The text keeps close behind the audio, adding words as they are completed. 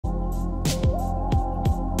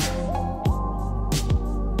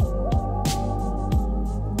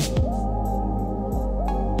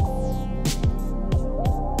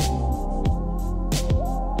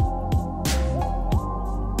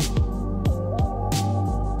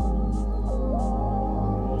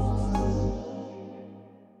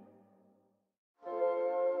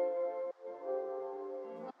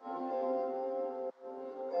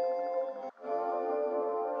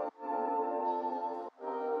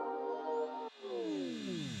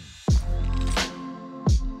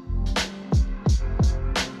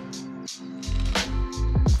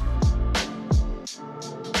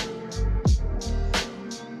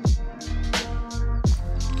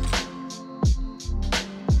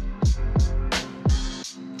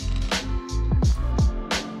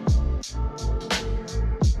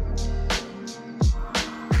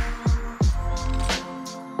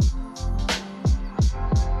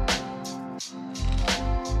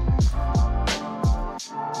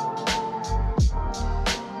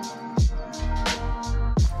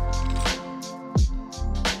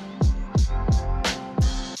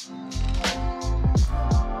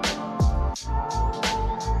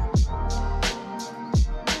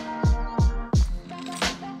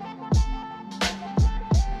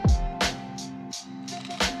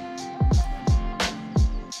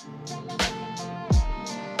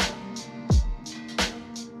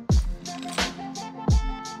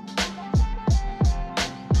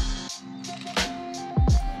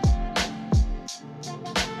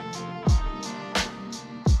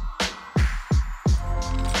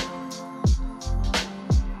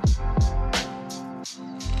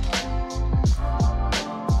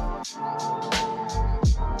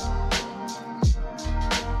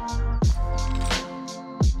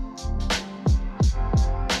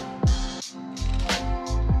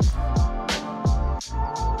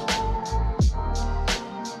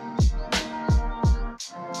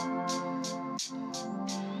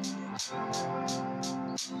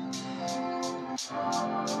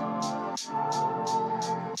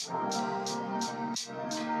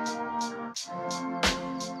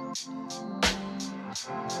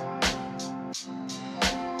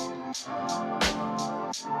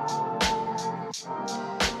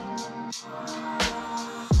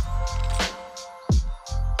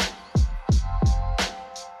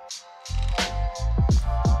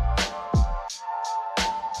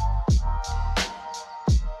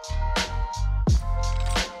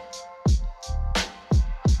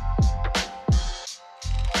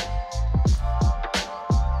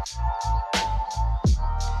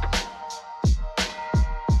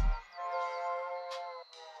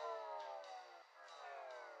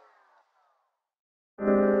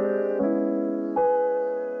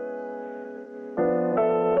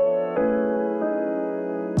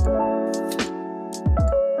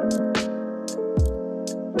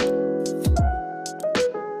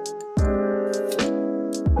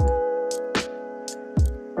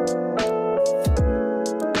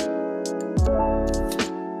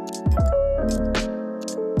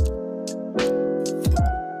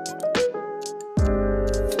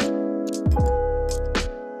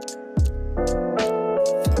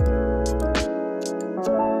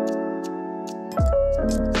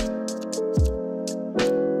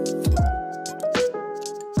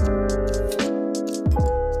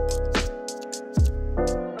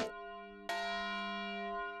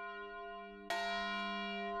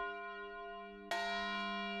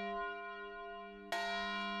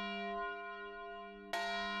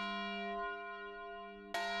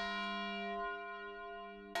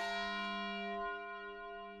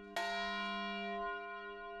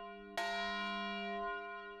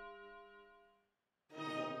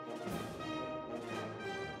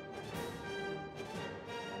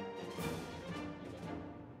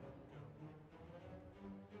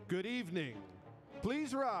Good evening.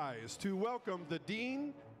 Please rise to welcome the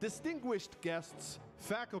Dean, distinguished guests,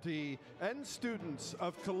 faculty, and students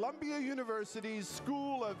of Columbia University's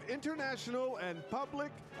School of International and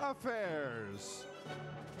Public Affairs.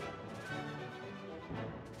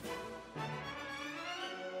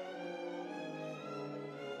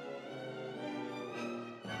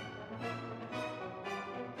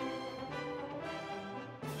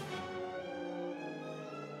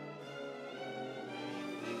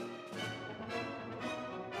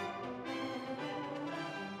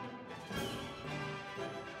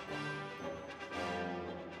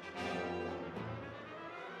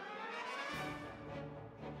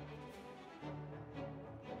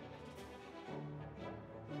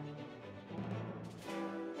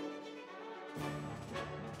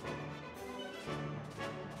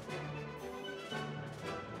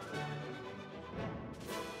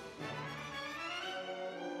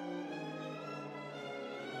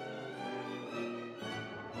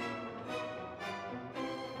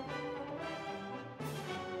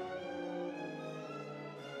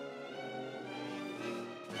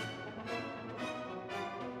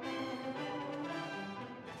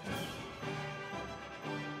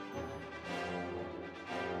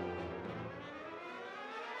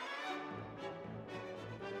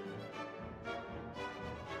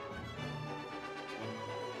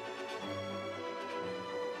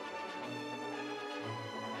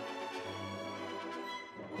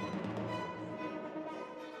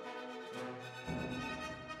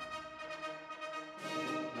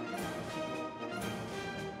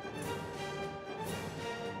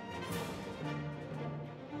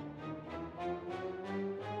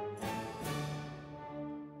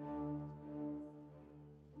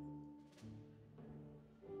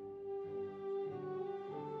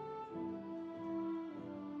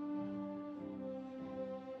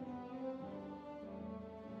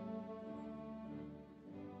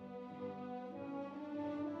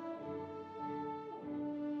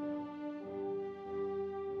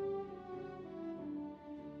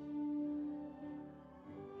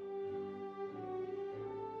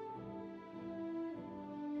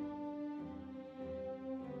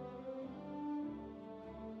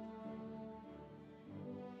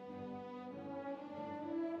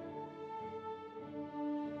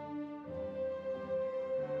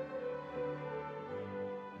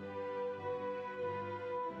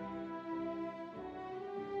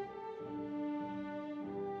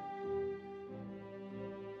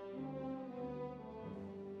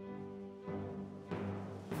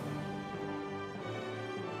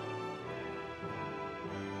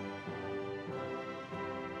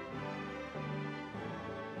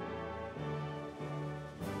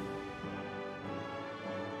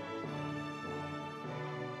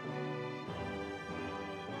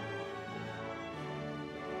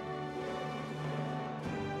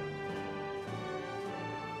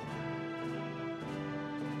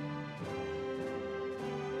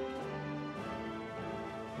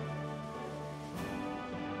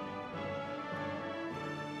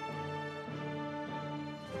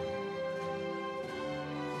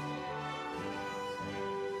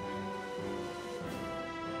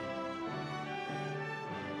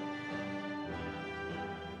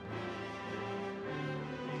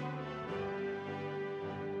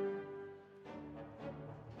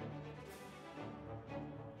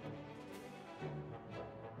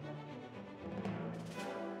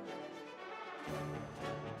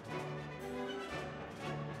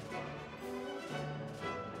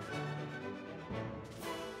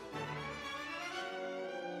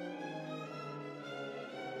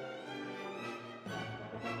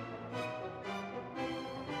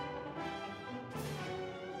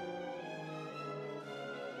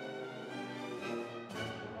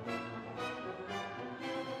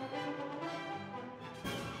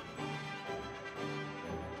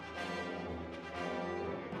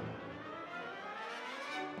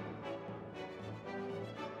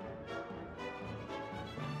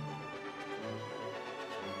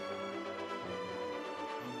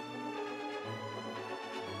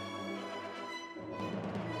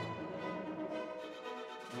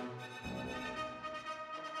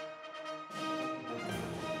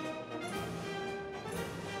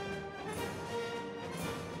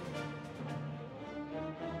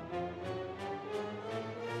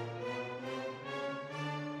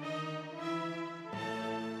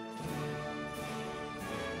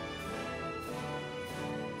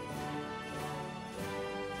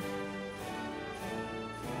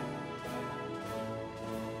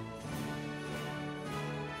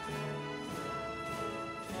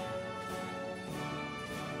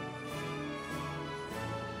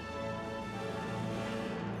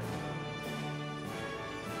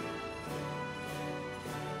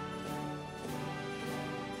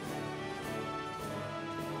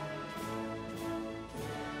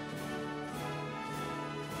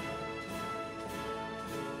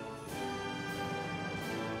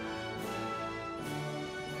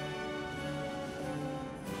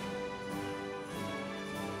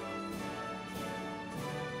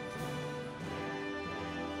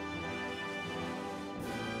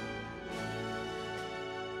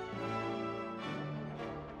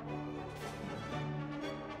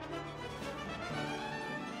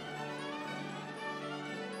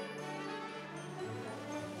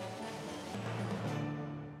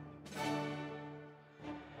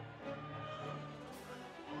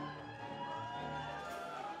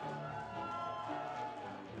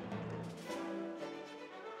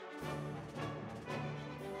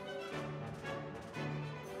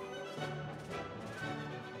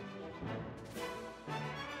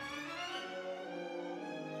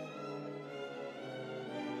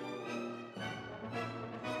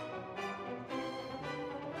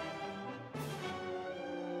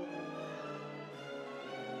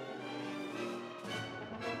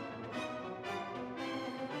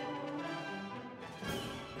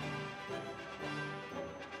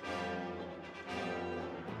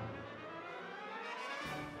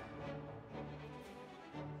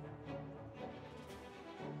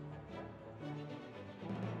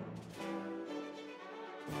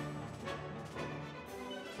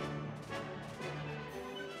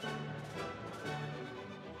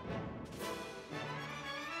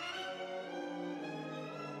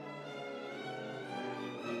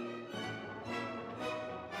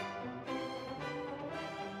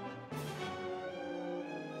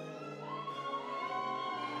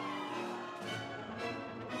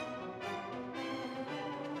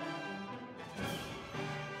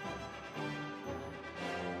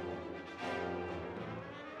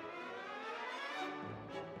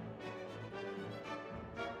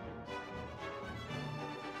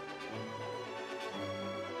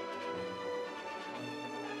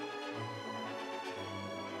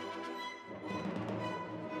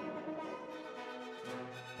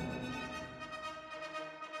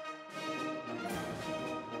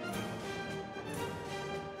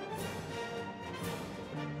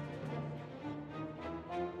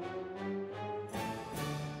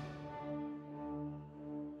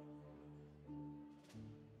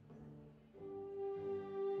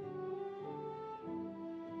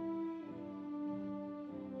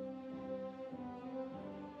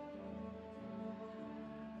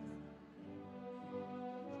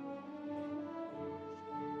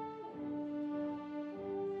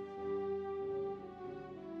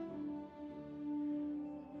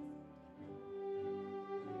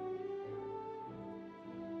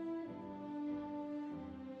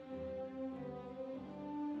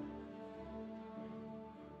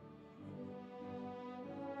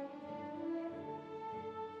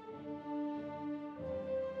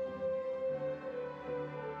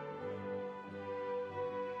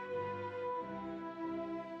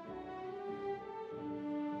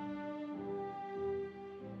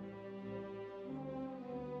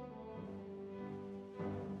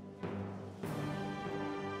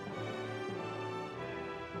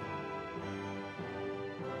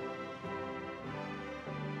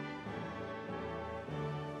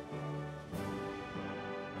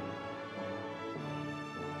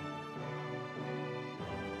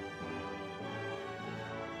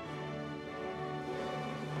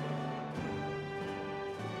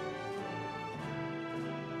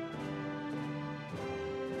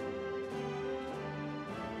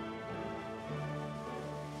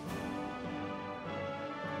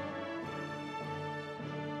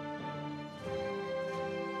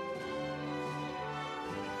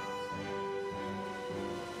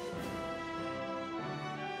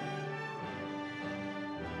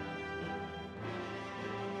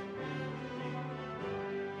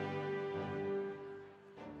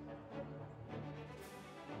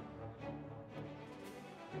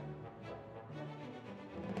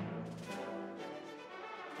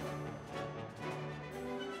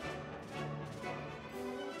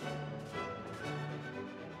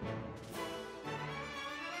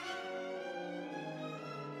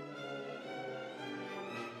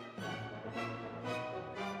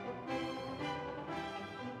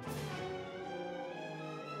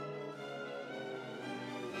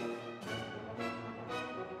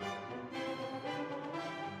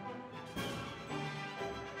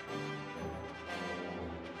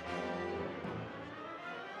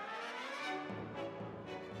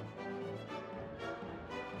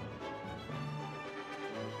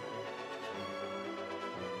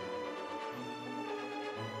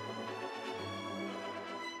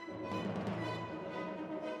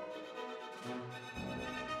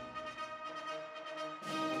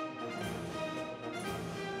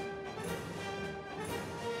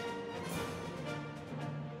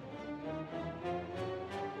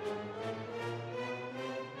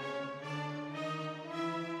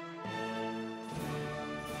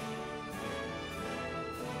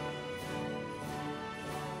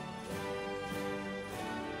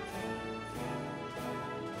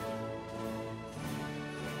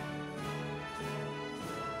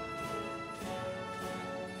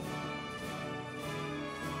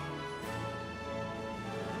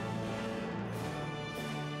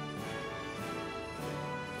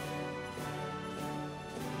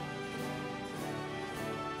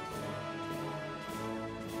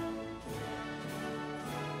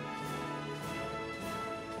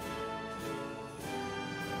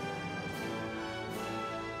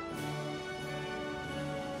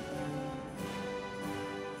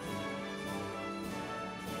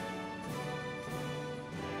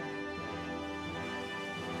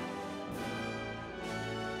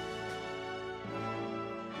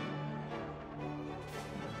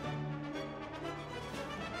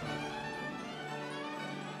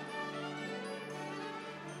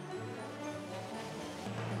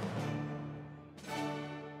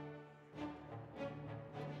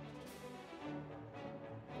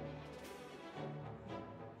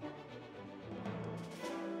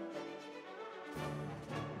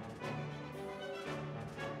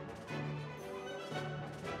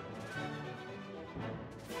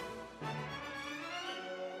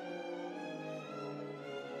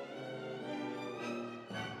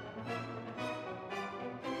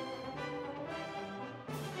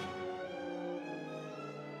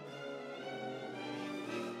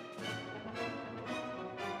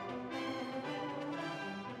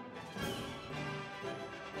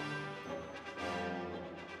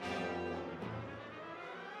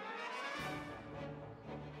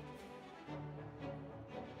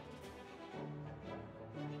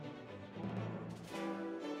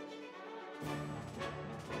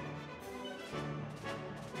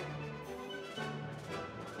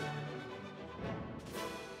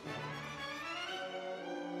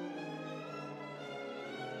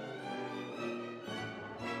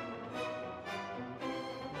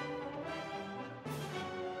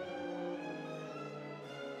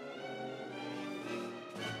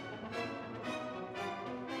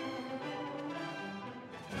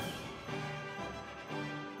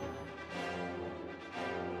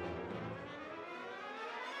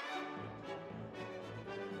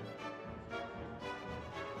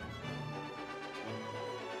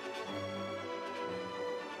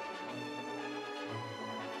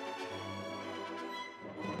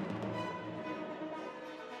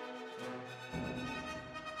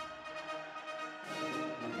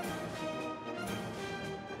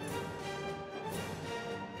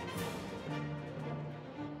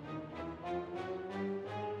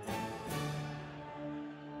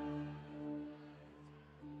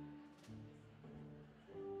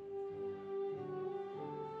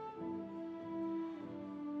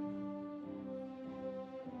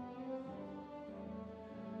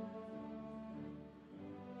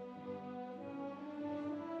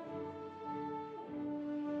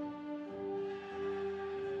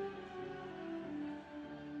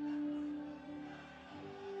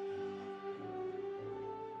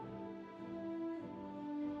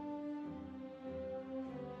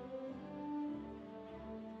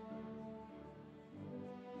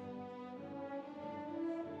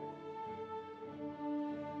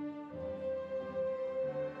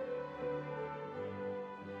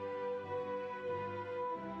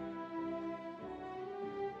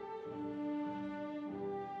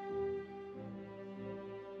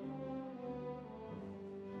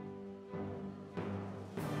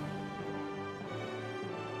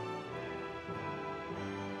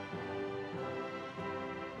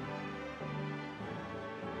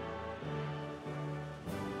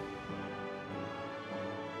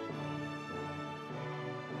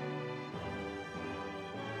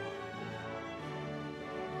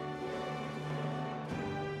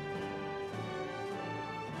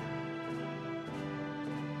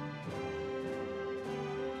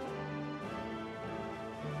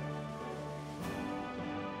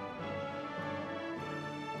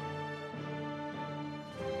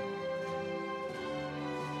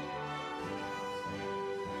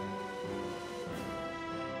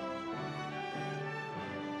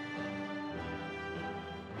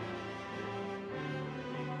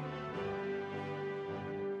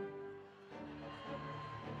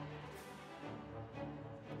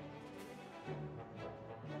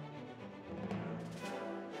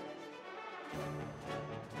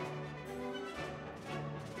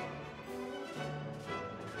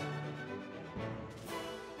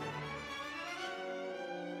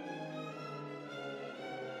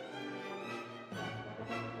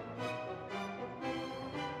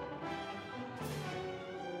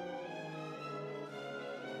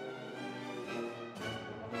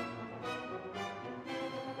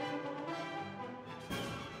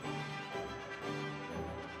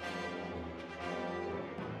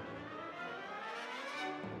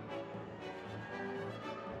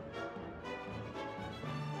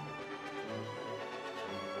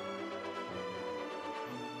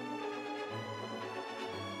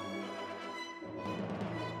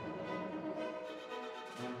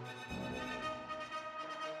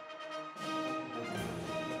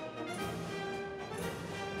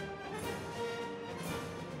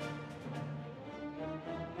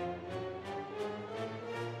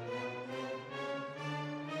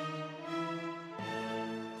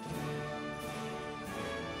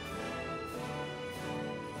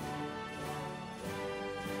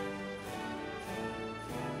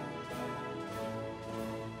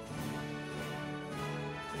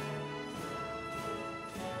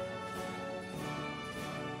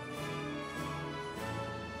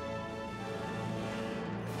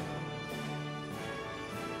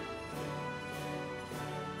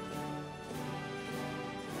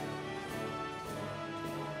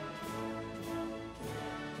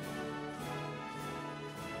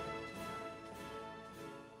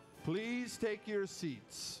 Please take your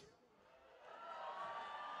seats.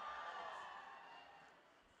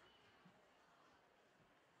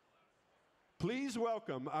 Please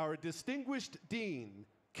welcome our distinguished Dean,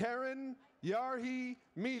 Karen Yarhi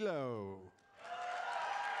Milo.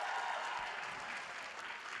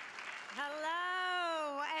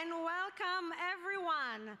 Hello and welcome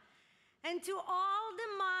everyone. And to all the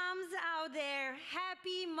moms out there,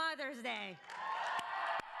 happy Mother's Day.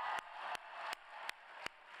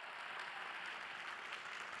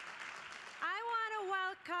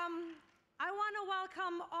 I want to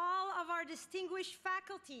welcome all of our distinguished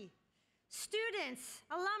faculty, students,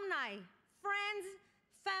 alumni, friends,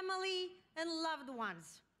 family, and loved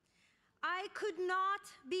ones. I could not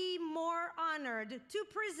be more honored to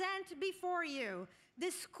present before you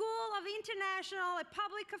the School of International and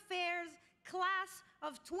Public Affairs class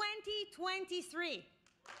of 2023.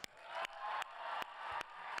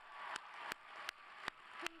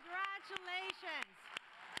 Congratulations.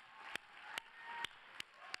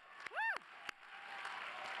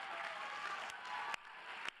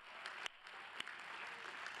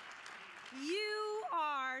 You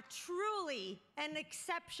are truly an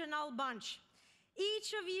exceptional bunch.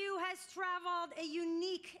 Each of you has traveled a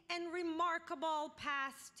unique and remarkable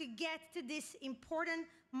path to get to this important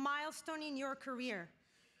milestone in your career.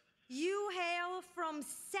 You hail from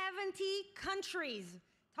 70 countries.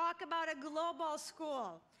 Talk about a global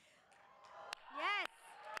school. Yes.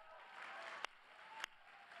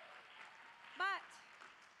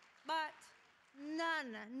 But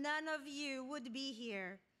none of you would be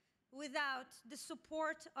here without the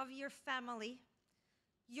support of your family,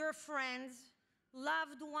 your friends,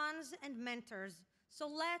 loved ones, and mentors. So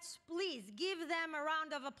let's please give them a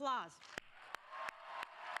round of applause.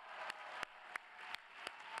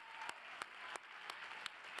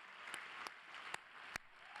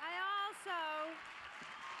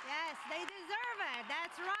 Yes, they deserve it.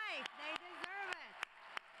 That's right, they deserve it.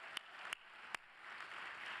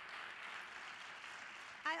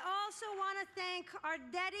 I also want to thank our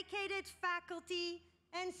dedicated faculty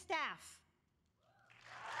and staff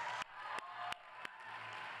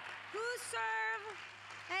who serve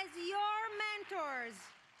as your mentors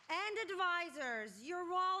and advisors, your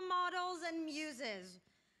role models and muses.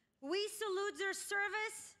 We salute their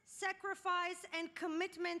service, sacrifice, and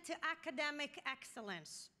commitment to academic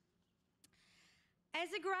excellence.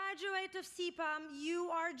 As a graduate of CPAM, you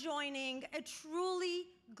are joining a truly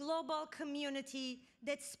global community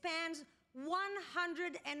that spans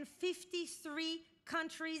 153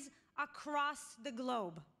 countries across the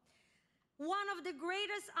globe. One of the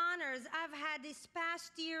greatest honors I've had this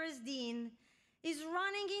past year as dean is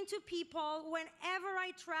running into people whenever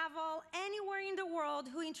I travel anywhere in the world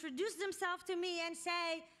who introduce themselves to me and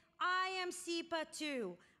say, I am SIPA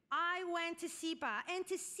too. I went to SIPA. And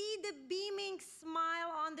to see the beaming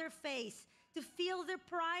smile on their face, to feel their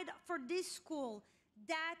pride for this school,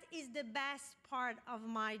 that is the best part of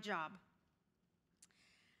my job.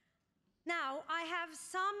 Now, I have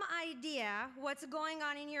some idea what's going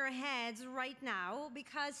on in your heads right now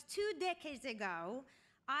because 2 decades ago,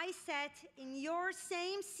 I sat in your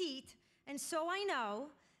same seat, and so I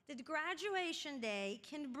know that graduation day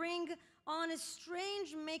can bring on a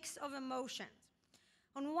strange mix of emotions.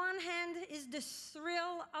 On one hand is the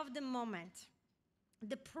thrill of the moment,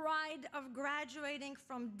 the pride of graduating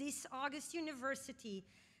from this August university,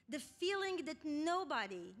 the feeling that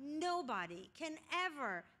nobody can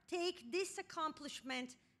ever take this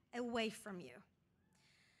accomplishment away from you.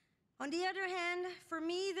 On the other hand, for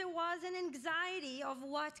me, there was an anxiety of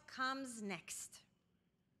what comes next.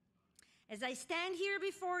 As I stand here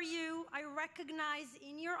before you, I recognize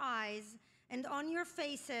in your eyes and on your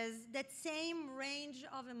faces that same range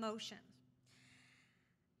of emotions.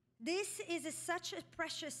 This is such a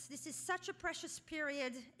precious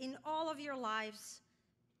period in all of your lives.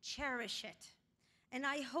 Cherish it. And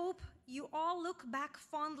I hope you all look back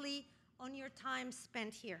fondly on your time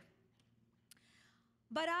spent here.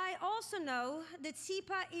 But I also know that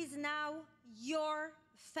SIPA is now your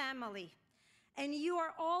family, and you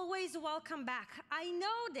are always welcome back. I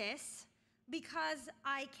know this because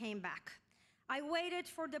I came back. I waited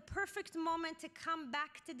for the perfect moment to come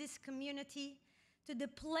back to this community, to the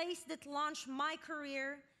place that launched my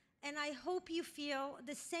career, and I hope you feel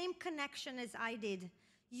the same connection as I did.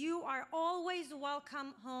 You are always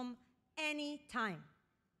welcome home anytime.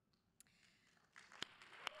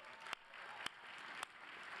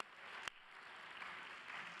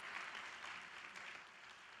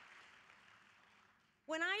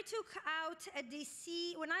 When I look out at the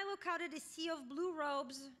sea of blue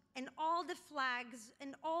robes and all the flags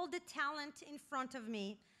and all the talent in front of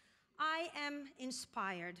me, I am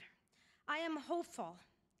inspired. I am hopeful,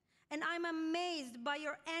 and I'm amazed by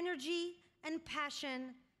your energy and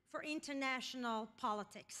passion for international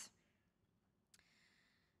politics.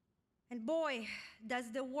 And boy,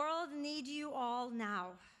 does the world need you all now.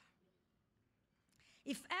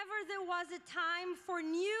 If ever there was a time for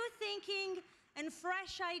new thinking and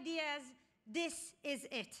fresh ideas, this is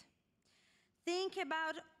it. Think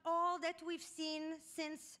about all that we've seen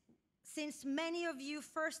since many of you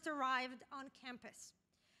first arrived on campus.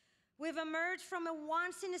 We've emerged from a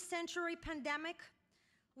once-in-a-century pandemic.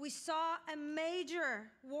 We saw a major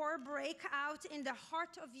war break out in the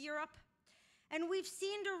heart of Europe, and we've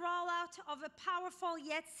seen the rollout of a powerful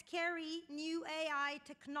yet scary new AI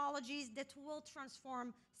technologies that will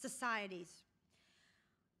transform societies.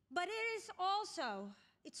 But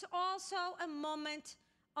it's also a moment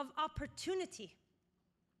of opportunity,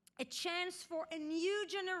 a chance for a new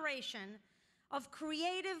generation of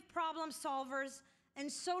creative problem solvers and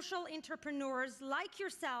social entrepreneurs like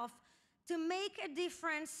yourself to make a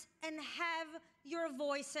difference and have your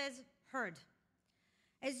voices heard.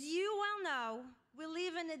 As you well know, we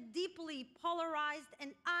live in a deeply polarized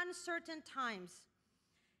and uncertain times.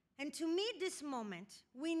 And to meet this moment,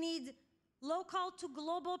 we need local to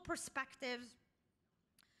global perspectives.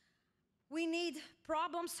 We need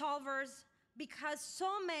problem solvers because so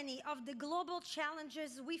many of the global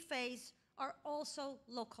challenges we face are also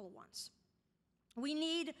local ones. We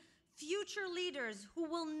need future leaders who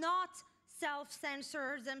will not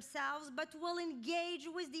self-censor themselves, but will engage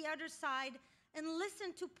with the other side and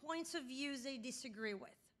listen to points of views they disagree with.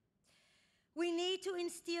 We need to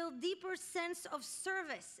instill deeper sense of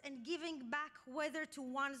service and giving back, whether to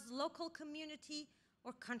one's local community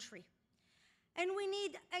or country. And we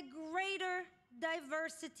need a greater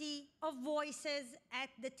diversity of voices at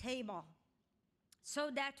the table so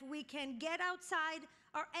that we can get outside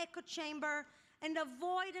our echo chamber and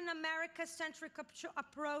avoid an America-centric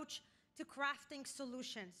approach to crafting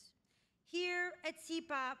solutions. Here at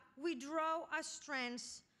SIPA, we draw our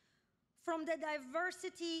strengths from the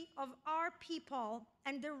diversity of our people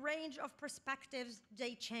and the range of perspectives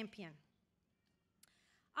they champion.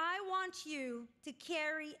 I want you to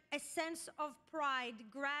carry a sense of pride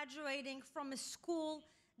graduating from a school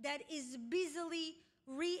that is busily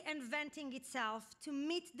reinventing itself to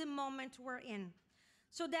meet the moment we're in,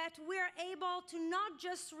 so that we're able to not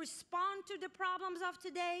just respond to the problems of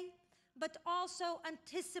today, but also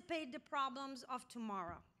anticipate the problems of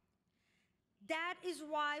tomorrow. That is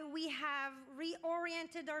why we have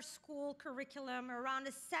reoriented our school curriculum around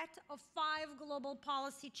a set of 5 global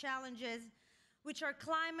policy challenges, which are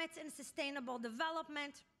climate and sustainable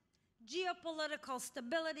development, geopolitical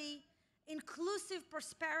stability, inclusive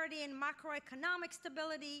prosperity and macroeconomic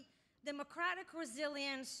stability, democratic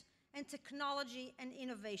resilience, and technology and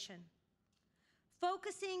innovation.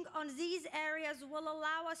 Focusing on these areas will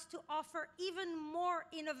allow us to offer even more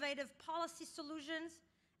innovative policy solutions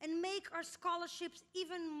and make our scholarships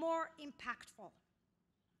even more impactful.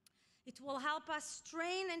 It will help us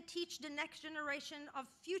train and teach the next generation of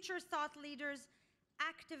future thought leaders,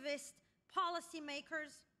 activists,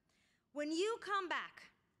 policymakers. When you come back,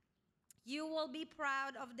 you will be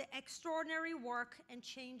proud of the extraordinary work and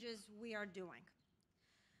changes we are doing.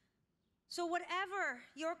 So whatever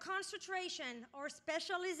your concentration or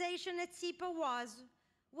specialization at SIPA was,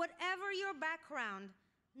 whatever your background,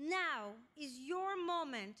 now is your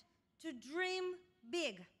moment to dream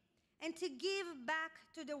big and to give back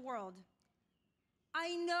to the world.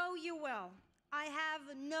 I know you will. I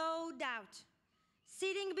have no doubt.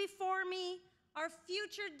 Sitting before me are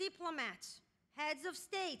future diplomats, heads of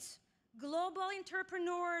states, global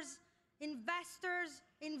entrepreneurs, investors,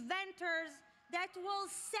 inventors that will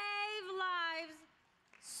save lives,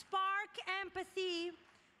 spark empathy,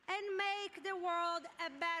 and make the world a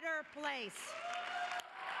better place.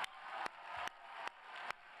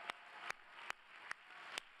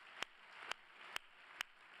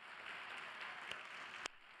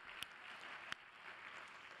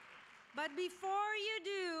 But before you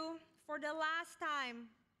do, for the last time,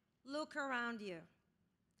 look around you.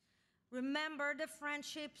 Remember the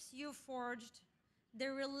friendships you forged, the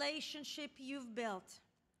relationship you've built.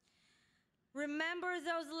 Remember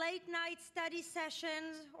those late-night study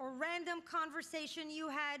sessions or random conversation you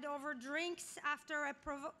had over drinks after a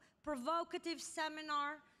provocative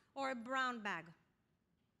seminar or a brown bag.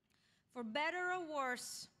 For better or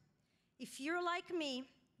worse, if you're like me,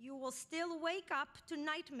 you will still wake up to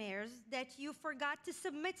nightmares that you forgot to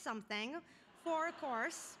submit something for a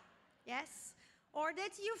course, yes, or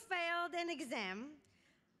that you failed an exam.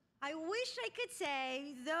 I wish I could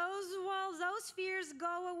say those fears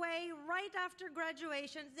go away right after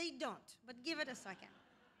graduation. They don't, but give it a second.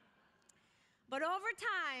 But over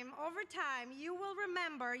time, you will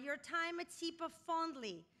remember your time at SIPA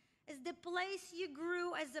fondly as the place you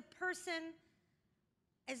grew as a person,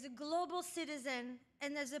 as a global citizen,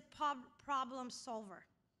 and as a problem solver.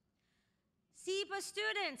 SIPA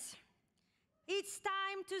students, it's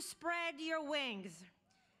time to spread your wings.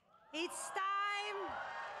 It's time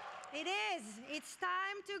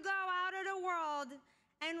to go out of the world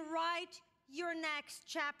and write your next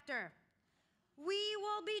chapter. We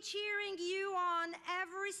will be cheering you on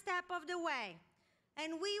every step of the way,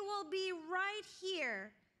 and we will be right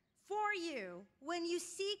here for you when you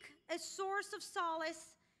seek a source of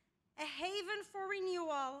solace, a haven for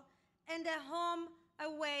renewal, and a home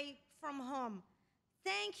away from home.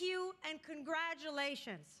 Thank you and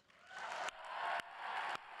congratulations.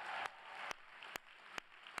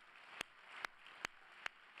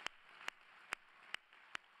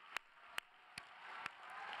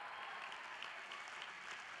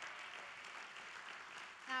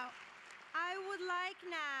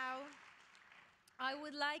 Now, I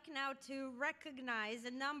would like now to recognize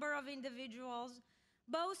a number of individuals,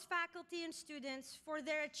 both faculty and students, for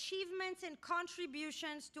their achievements and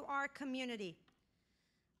contributions to our community.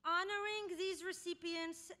 Honoring these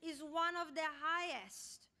recipients is one of the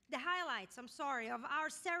highlights of our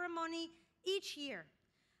ceremony each year.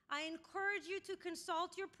 I encourage you to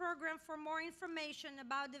consult your program for more information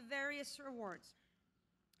about the various awards.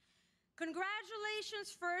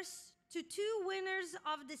 Congratulations first to two winners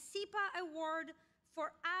of the SIPA Award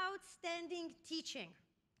for Outstanding Teaching,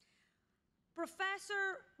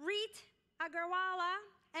 Professor Reet Agarwala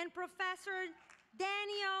and Professor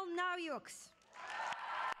Daniel Nauyuks.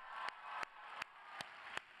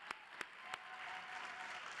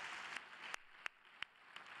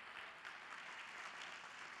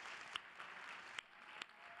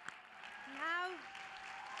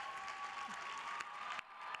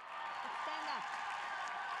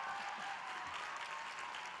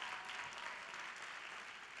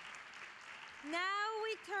 Now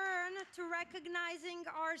we turn to recognizing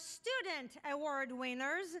our student award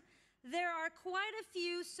winners. There are quite a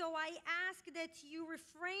few, so I ask that you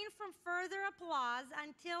refrain from further applause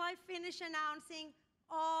until I finish announcing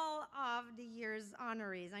all of the year's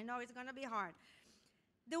honorees. I know it's going to be hard.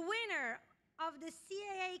 The winner of the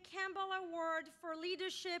CAA Campbell Award for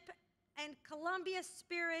Leadership and Columbia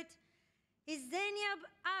Spirit is Zainab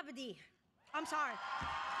Abdi. I'm sorry.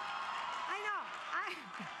 I know.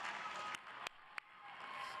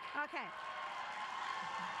 Okay.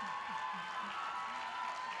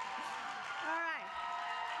 All right.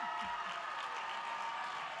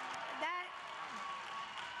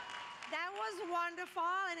 That was wonderful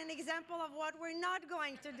and an example of what we're not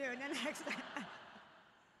going to do the next time.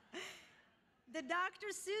 The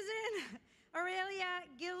Dr. Susan Aurelia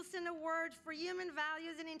Gilson Award for Human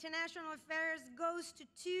Values and International Affairs goes to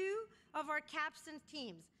two of our capstone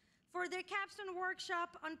teams. For their capstone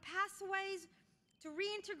workshop on pathways to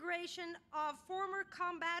reintegration of former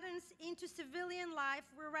combatants into civilian life,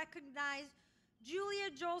 we recognize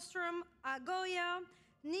Julia Jolstrom Goya,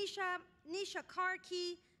 Nisha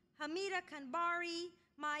Karki, Hamida Kanbari,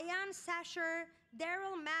 Mayan Sasher,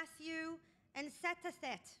 Daryl Matthew, and Seta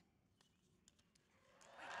Thet.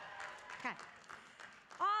 Okay.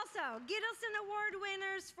 Also, Gittleson Award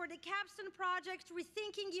winners for the Capstone Project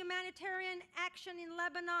Rethinking Humanitarian Action in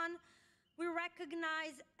Lebanon, we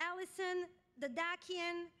recognize Alison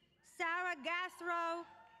Dadakian, Sarah Gathro,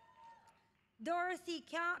 Dorothy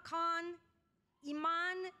Khan,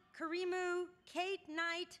 Iman Karimu, Kate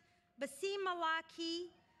Knight, Basim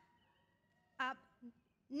Malaki,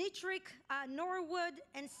 Nitrick Norwood,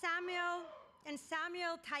 and Samuel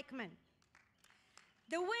Teichman.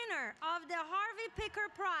 The winner of the Harvey Picker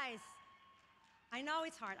Prize, I know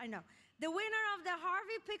it's hard, I know. The winner of the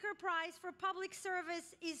Harvey Picker Prize for Public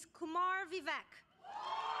Service is Kumar Vivek.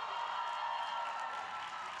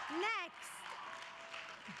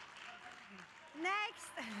 Next,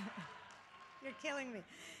 you're killing me.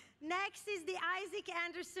 Next is the Isaac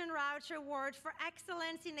Anderson Rauch Award for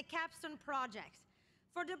Excellence in the Capstone Project.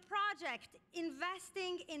 For the project,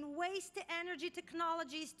 investing in waste-to-energy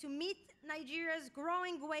technologies to meet Nigeria's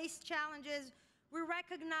growing waste challenges, we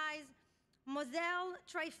recognize Moselle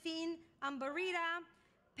Trifin Ambarita,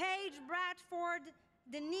 Paige Bradford,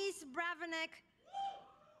 Denise Bravenek,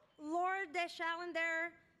 Lord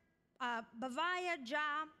Deschalander, Bavaya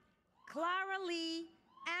Ja, Clara Lee,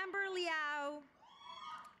 Amber Liao,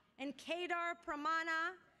 and Kedar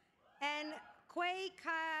Pramana, and Kweki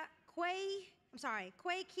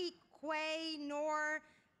Kwe Nor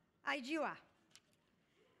Ijua.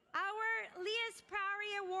 Our Lias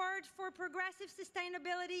Parry Award for Progressive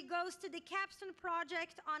Sustainability goes to the Capstone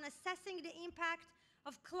Project on assessing the impact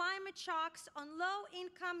of climate shocks on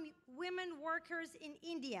low-income women workers in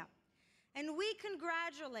India. And we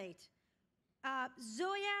congratulate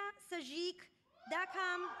Zoya Sajik,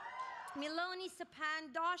 Dakam, Miloni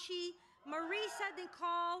Sapan Doshi, Marisa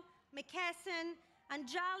Dinkal, McKesson,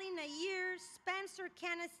 Anjali Nair, Spencer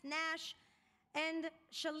Kenneth Nash, and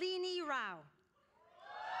Shalini Rao.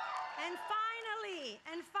 And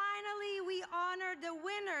finally, we honor the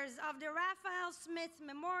winners of the Raphael Smith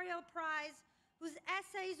Memorial Prize, whose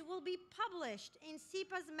essays will be published in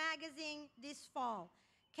SIPA's magazine this fall.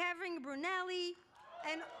 Kevin Brunelli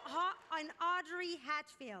and Audrey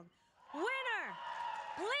Hatfield. Winner,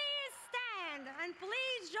 please stand and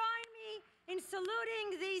please join me in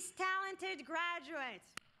saluting these talented graduates.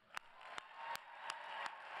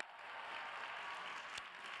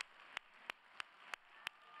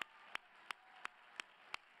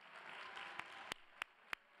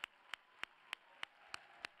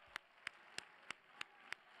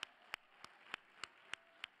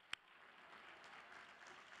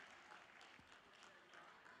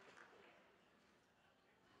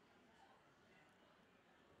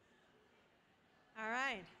 All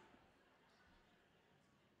right.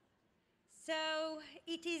 So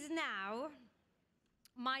it is now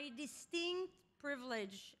my distinct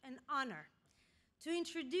privilege and honor to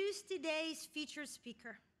introduce today's featured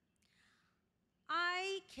speaker.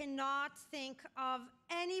 I cannot think of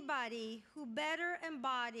anybody who better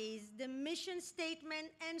embodies the mission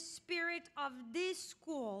statement and spirit of this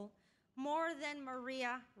school more than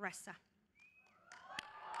Maria Ressa.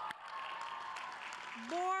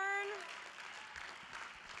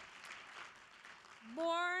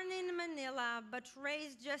 Born in Manila, but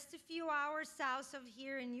raised just a few hours south of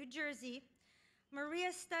here in New Jersey,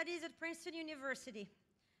 Maria studies at Princeton University.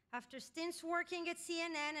 After stints working at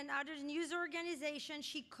CNN and other news organizations,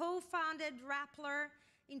 she co-founded Rappler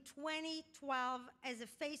in 2012 as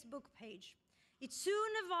a Facebook page. It soon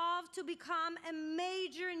evolved to become a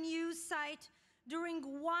major news site during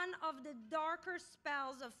one of the darker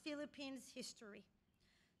spells of Philippines history.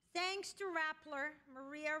 Thanks to Rappler,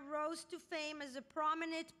 Maria rose to fame as a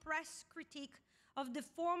prominent press critic of the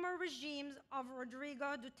former regimes of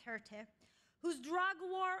Rodrigo Duterte, whose drug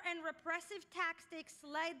war and repressive tactics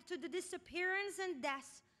led to the disappearance and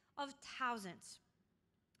deaths of thousands.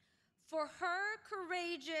 For her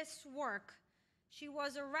courageous work, she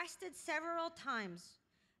was arrested several times,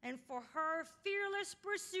 and for her fearless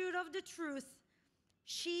pursuit of the truth,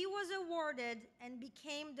 she was awarded and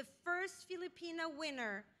became the first Filipina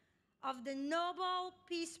winner of the Nobel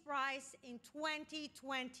Peace Prize in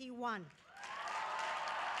 2021.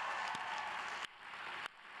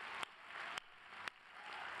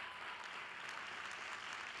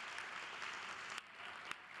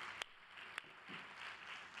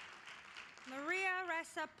 Maria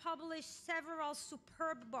Ressa published several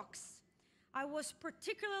superb books. I was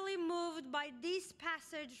particularly moved by this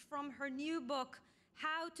passage from her new book,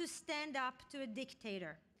 How to Stand Up to a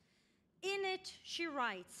Dictator. In it, she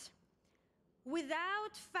writes,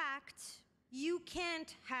 "Without fact, you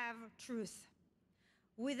can't have truth.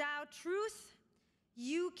 Without truth,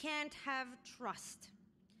 you can't have trust.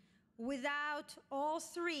 Without all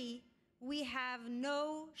three, we have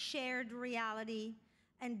no shared reality,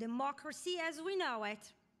 and democracy as we know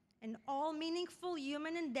it, and all meaningful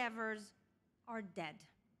human endeavors are dead."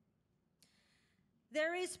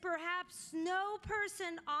 There is perhaps no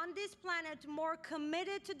person on this planet more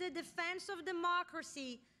committed to the defense of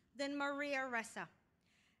democracy than Maria Ressa.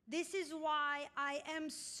 This is why I am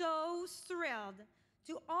so thrilled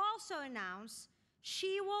to also announce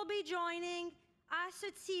she will be joining us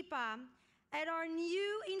at SIPA at our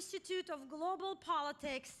new Institute of Global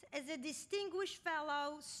Politics as a distinguished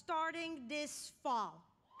fellow starting this fall.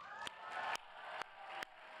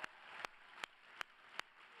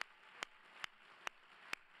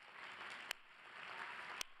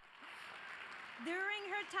 During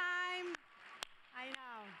her time, I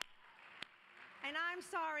know. And I'm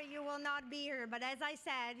sorry you will not be here, but as I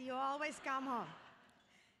said, you always come home.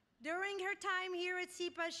 During her time here at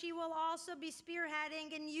SIPA, she will also be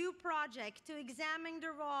spearheading a new project to examine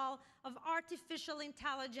the role of artificial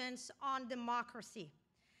intelligence on democracy.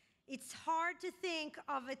 It's hard to think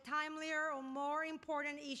of a timelier or more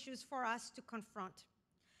important issues for us to confront.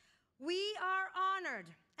 We are honored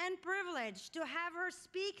and privileged to have her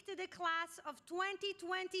speak to the class of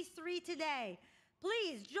 2023 today.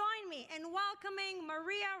 Please join me in welcoming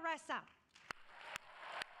Maria Ressa.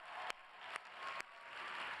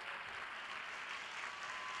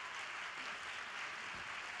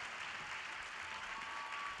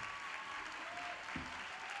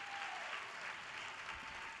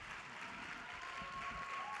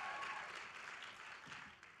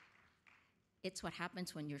 It's what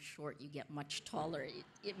happens when you're short. You get much taller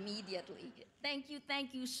immediately. Thank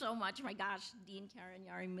you so much. My gosh, Dean Karen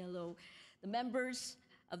Yarimillo, the members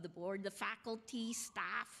of the board, the faculty,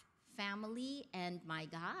 staff, family, and my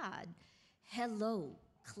God, hello,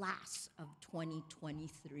 class of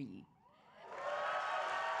 2023.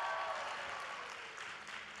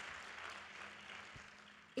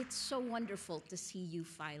 It's so wonderful to see you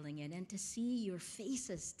filing in and to see your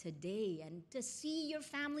faces today and to see your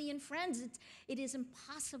family and friends. It is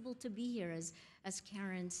impossible to be here, as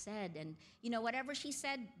Karen said. And, you know, whatever she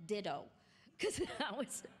said, ditto.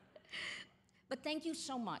 But thank you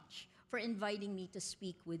so much for inviting me to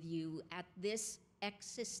speak with you at this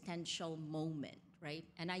existential moment, right?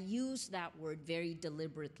 And I use that word very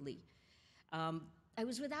deliberately. I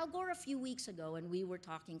was with Al Gore a few weeks ago, and we were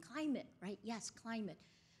talking climate, right? Yes, climate.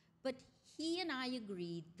 But he and I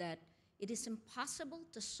agreed that it is impossible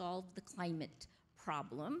to solve the climate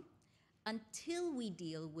problem until we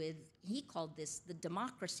deal with, he called this the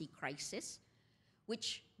democracy crisis,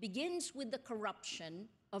 which begins with the corruption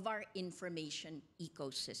of our information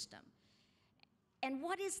ecosystem. And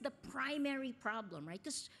what is the primary problem, right?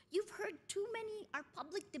 Because you've heard too many, our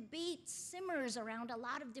public debate simmers around a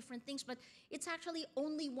lot of different things, but it's actually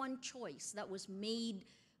only one choice that was made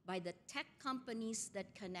by the tech companies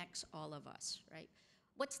that connects all of us, right?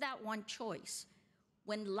 What's that one choice?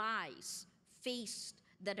 When lies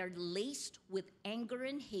that are laced with anger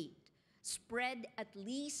and hate spread at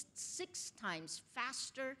least 6 times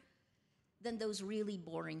faster than those really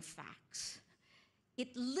boring facts.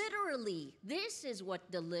 It literally, this is what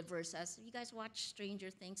delivers us. You guys watch Stranger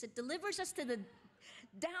Things? It delivers us to the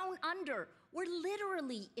down under. We're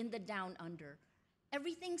literally in the down under.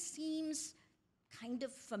 Everything seems kind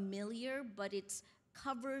of familiar, but it's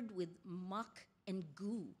covered with muck and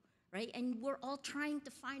goo, right? And we're all trying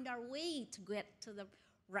to find our way to get to the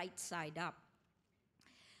right side up.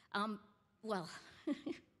 Well,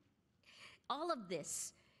 all of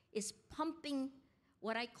this is pumping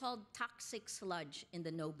what I called toxic sludge in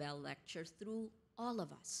the Nobel lecture through all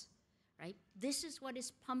of us, right? This is what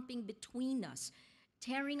is pumping between us,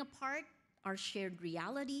 tearing apart our shared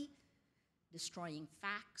reality, destroying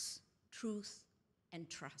facts, truth, and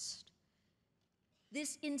trust.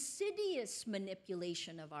 This insidious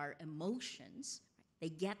manipulation of our emotions, they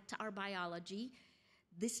get to our biology,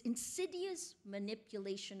 this insidious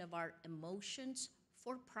manipulation of our emotions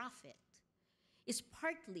for profit is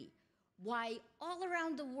partly why all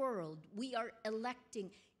around the world we are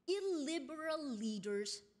electing illiberal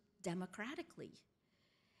leaders democratically.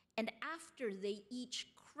 And after they each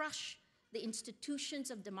crush the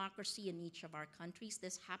institutions of democracy in each of our countries,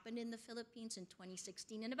 this happened in the Philippines in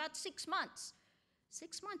 2016 in about 6 months.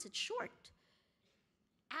 6 months, it's short.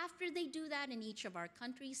 After they do that in each of our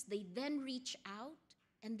countries, they then reach out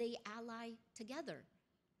and they ally together.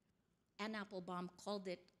 Anne Applebaum called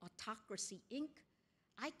it Autocracy Inc.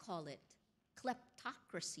 I call it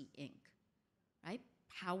Kleptocracy Inc., right?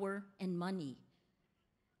 Power and money.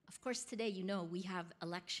 Of course, today, you know, we have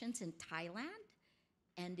elections in Thailand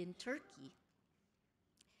and in Turkey.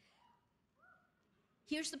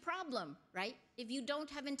 Here's the problem, right? If you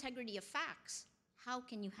don't have integrity of facts, how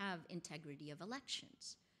can you have integrity of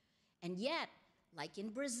elections? And yet, like in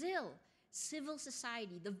Brazil, civil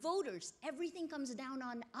society, the voters, everything comes down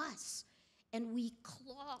on us, and we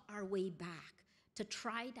claw our way back to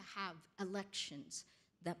try to have elections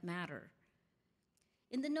that matter.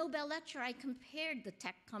 In the Nobel lecture, I compared the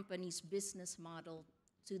tech company's business model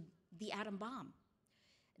to the atom bomb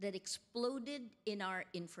that exploded in our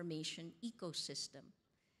information ecosystem.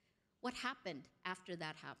 What happened after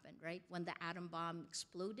that happened, right? When the atom bomb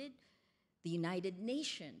exploded, the United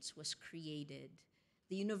Nations was created,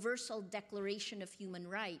 the Universal Declaration of Human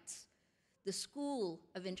Rights, the School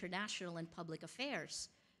of International and Public Affairs,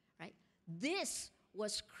 right? This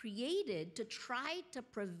was created to try to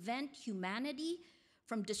prevent humanity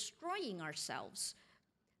from destroying ourselves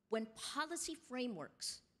when policy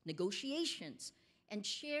frameworks, negotiations, and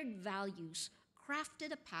shared values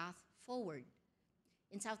crafted a path forward.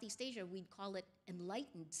 In Southeast Asia, we'd call it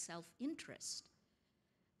enlightened self-interest.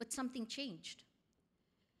 But something changed.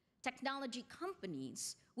 Technology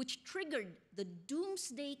companies, which triggered the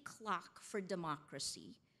doomsday clock for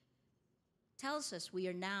democracy, tells us we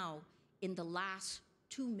are now in the last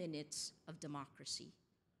 2 minutes of democracy.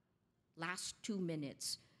 Last 2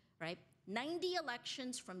 minutes, right? 90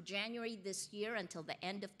 elections from January this year until the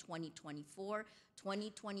end of 2024.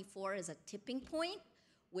 2024 is a tipping point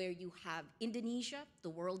where you have Indonesia, the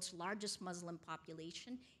world's largest Muslim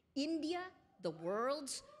population, India, the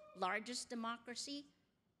world's largest democracy,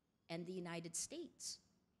 and the United States.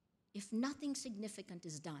 If nothing significant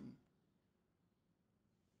is done,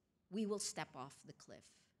 we will step off the cliff.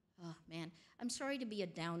 Oh, man, I'm sorry to be a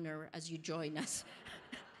downer as you join us.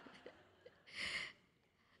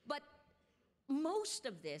 But most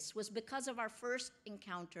of this was because of our first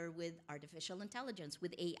encounter with artificial intelligence,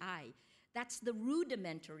 with AI. That's the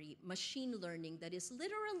rudimentary machine learning that is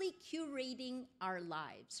literally curating our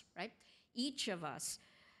lives, right? Each of us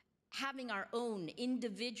having our own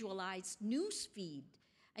individualized news feed.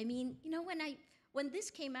 I mean, you know, when this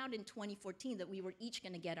came out in 2014 that we were each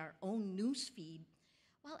going to get our own news feed,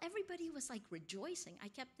 well, everybody was like rejoicing. I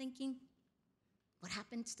kept thinking, what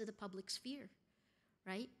happens to the public sphere,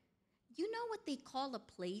 right? You know what they call a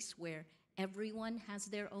place where everyone has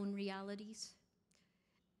their own realities?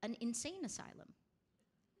 An insane asylum.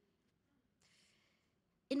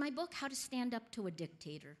 In my book, How to Stand Up to a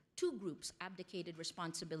Dictator, 2 groups abdicated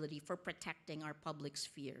responsibility for protecting our public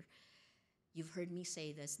sphere. You've heard me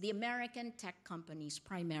say this, the American tech companies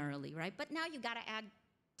primarily, right? But now you gotta add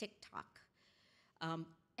TikTok.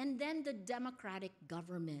 And then the democratic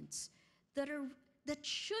governments that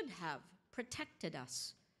should have protected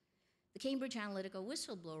us. The Cambridge Analytica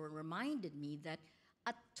whistleblower reminded me that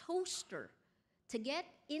a toaster, to get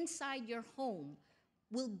inside your home,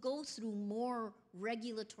 will go through more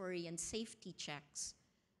regulatory and safety checks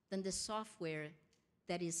than the software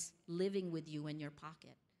that is living with you in your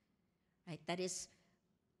pocket, right? That is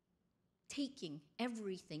taking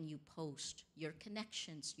everything you post, your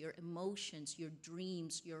connections, your emotions, your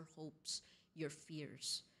dreams, your hopes, your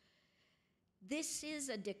fears. This is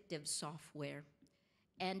addictive software,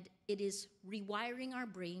 and it is rewiring our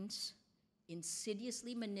brains,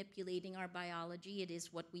 insidiously manipulating our biology. It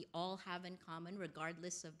is what we all have in common,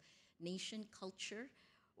 regardless of nation, culture,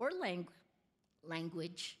 or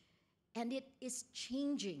language. And it is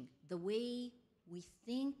changing the way we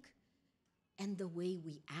think and the way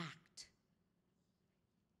we act.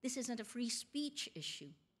 This isn't a free speech issue.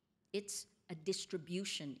 It's a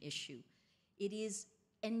distribution issue. It is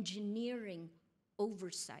engineering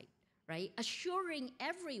oversight, right? Assuring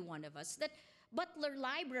every one of us that Butler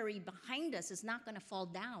Library behind us is not going to fall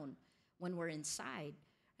down when we're inside.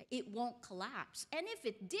 It won't collapse. And if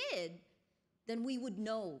it did, then we would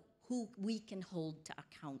know who we can hold to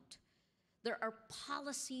account. There are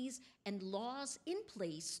policies and laws in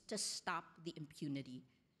place to stop the impunity.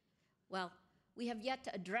 Well, we have yet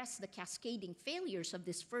to address the cascading failures of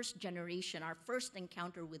this first generation, our first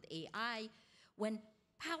encounter with AI, when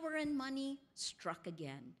power and money struck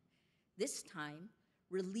again. This time,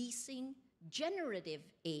 releasing generative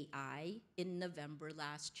AI in November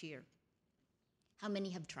last year. How many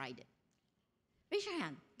have tried it? Raise your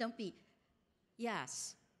hand. Don't be.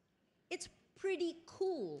 Yes. It's pretty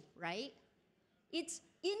cool, right? It's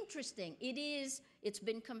interesting. It's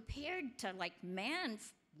been compared to like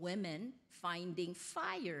women finding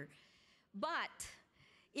fire. But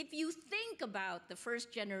if you think about the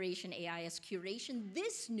first generation AI as curation,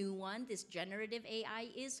 this new one, this generative AI,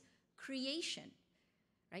 is creation,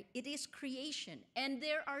 right? It is creation. And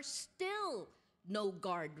there are still no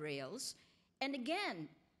guardrails. And again,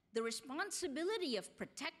 the responsibility of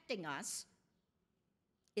protecting us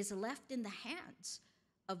is left in the hands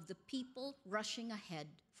of the people rushing ahead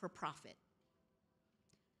for profit.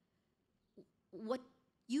 What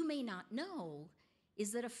you may not know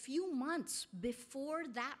is that a few months before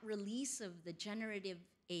that release of the generative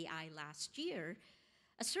AI last year,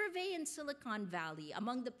 a survey in Silicon Valley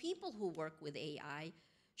among the people who work with AI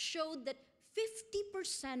showed that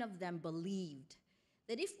 50% of them believed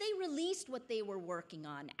that if they released what they were working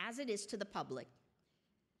on as it is to the public,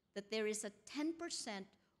 that there is a 10%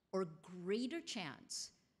 or greater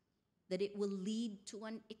chance that it will lead to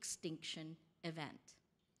an extinction event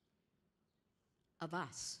of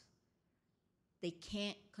us. They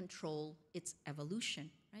can't control its evolution,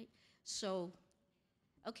 right? So,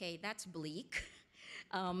 okay, that's bleak,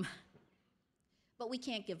 but we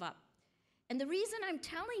can't give up. And the reason I'm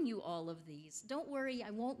telling you all of these, don't worry,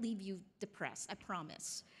 I won't leave you depressed, I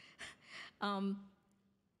promise,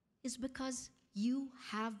 is because you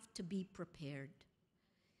have to be prepared.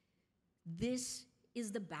 This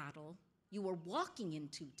is the battle you are walking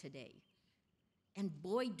into today. And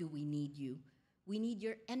boy, do we need you. We need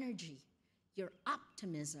your energy, your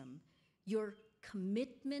optimism, your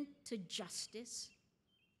commitment to justice.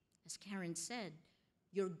 As Karen said,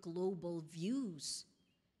 your global views.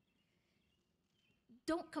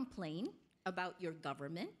 Don't complain about your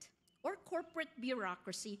government or corporate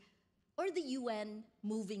bureaucracy or the UN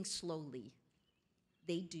moving slowly.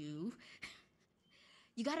 They do.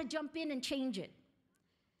 You gotta jump in and change it.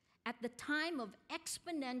 At the time of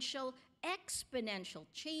exponential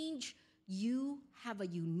change, you have a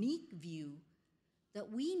unique view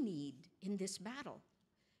that we need in this battle.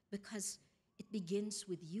 because it begins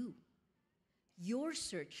with you, your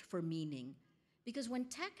search for meaning. Because when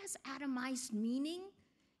tech has atomized meaning,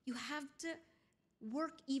 you have to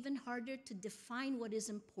work even harder to define what is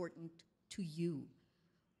important to you.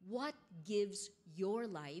 What gives your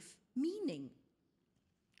life meaning?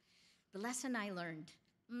 The lesson I learned,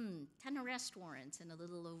 10 arrest warrants in a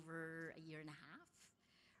little over a year and a half,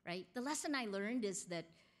 right? The lesson I learned is that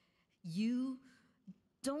you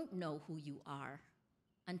don't know who you are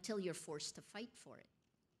until you're forced to fight for it.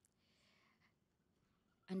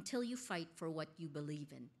 Until you fight for what you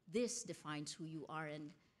believe in. This defines who you are, and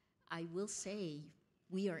I will say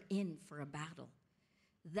we are in for a battle.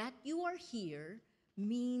 That you are here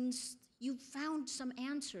means you've found some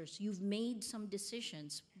answers, you've made some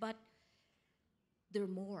decisions, but there are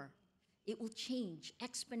more. It will change,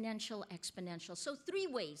 exponential. So 3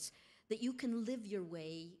 ways that you can live your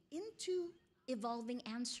way into evolving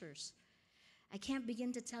answers. I can't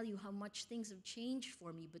begin to tell you how much things have changed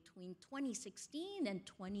for me between 2016 and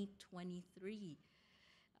 2023.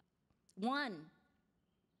 1,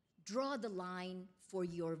 draw the line for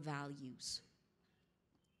your values.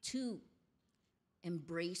 2,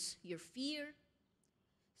 embrace your fear.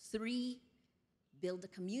 3, build a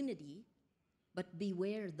community, but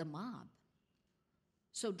beware the mob.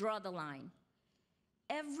 So draw the line.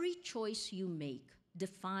 Every choice you make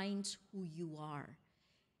defines who you are.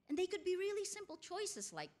 And they could be really simple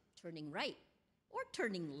choices like turning right or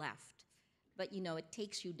turning left, but it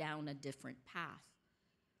takes you down a different path.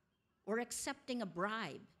 Or accepting a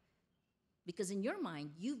bribe, because in your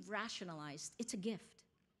mind, you've rationalized it's a gift.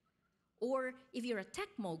 Or if you're a tech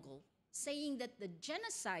mogul, saying that the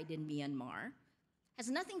genocide in Myanmar has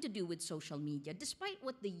nothing to do with social media, despite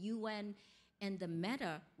what the UN and the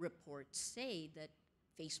Meta reports say that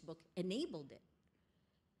Facebook enabled it.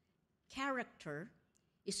 Character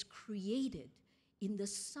is created in the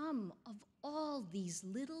sum of all these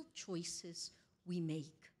little choices we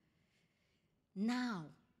make. Now,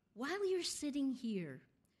 while you're sitting here,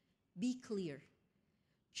 be clear.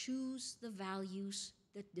 Choose the values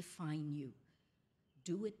that define you.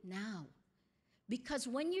 Do it now. Because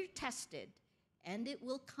when you're tested, and it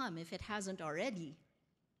will come if it hasn't already,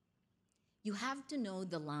 you have to know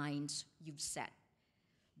the lines you've set.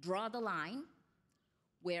 Draw the line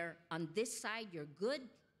where on this side you're good,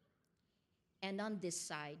 and on this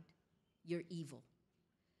side you're evil.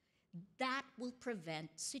 That will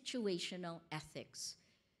prevent situational ethics.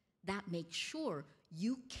 That makes sure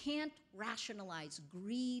you can't rationalize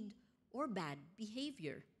greed or bad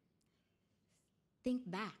behavior. Think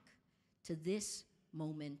back to this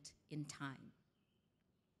moment in time.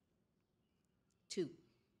 2,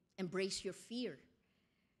 embrace your fear.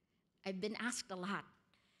 I've been asked a lot,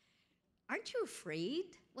 aren't you afraid?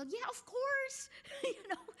 Well, yeah, of course.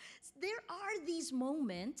 There are these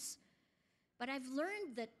moments, but I've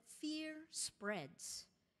learned that fear spreads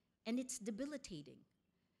and it's debilitating.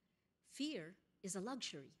 Fear is a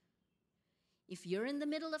luxury. If you're in the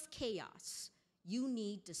middle of chaos, you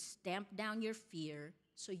need to stamp down your fear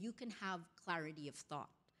so you can have clarity of thought.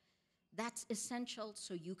 That's essential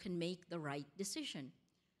so you can make the right decision.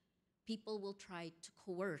 People will try to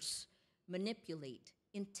coerce, manipulate,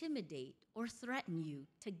 intimidate, or threaten you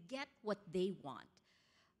to get what they want.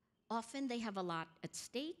 Often they have a lot at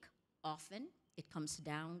stake. Often it comes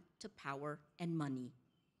down to power and money.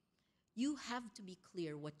 You have to be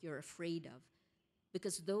clear what you're afraid of,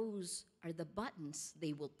 because those are the buttons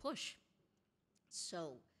they will push.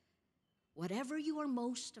 So, whatever you are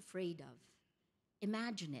most afraid of,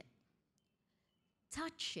 imagine it,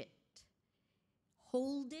 touch it,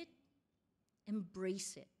 hold it,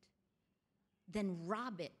 embrace it, then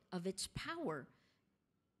rob it of its power.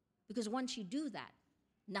 Because once you do that,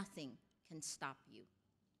 nothing can stop you.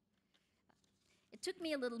 It took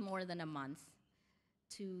me a little more than a month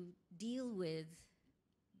to deal with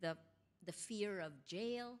the fear of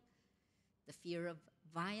jail, the fear of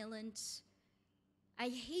violence. I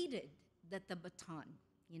hated that the baton,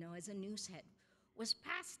 as a news head, was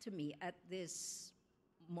passed to me at this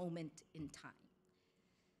moment in time.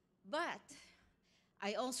 But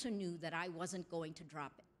I also knew that I wasn't going to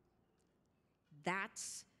drop it.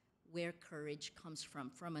 That's where courage comes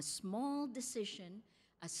from a small decision,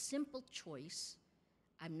 a simple choice.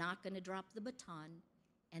 I'm not going to drop the baton,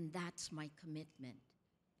 and that's my commitment.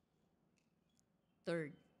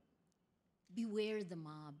 3rd, beware the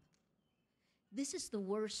mob. This is the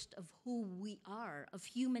worst of who we are, of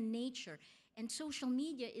human nature, and social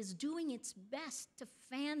media is doing its best to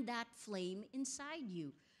fan that flame inside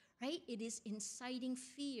you, right? It is inciting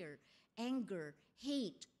fear, anger,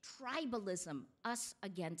 hate, tribalism, us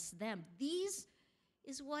against them. These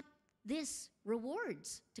is what this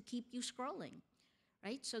rewards to keep you scrolling,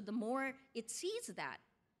 right? So the more it sees that,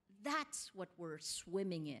 that's what we're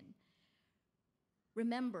swimming in.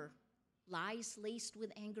 Remember, lies laced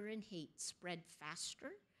with anger and hate spread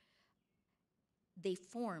faster. They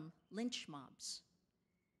form lynch mobs.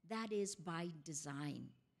 That is by design.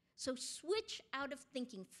 So switch out of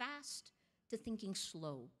thinking fast to thinking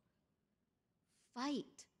slow.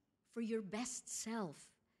 Fight for your best self.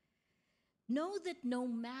 Know that no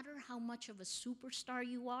matter how much of a superstar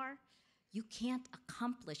you are, you can't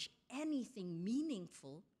accomplish anything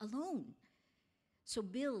meaningful alone. So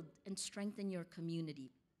build and strengthen your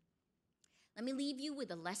community. Let me leave you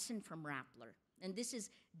with a lesson from Rappler. And this is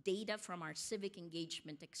data from our civic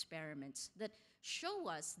engagement experiments that show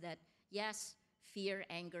us that, yes, fear,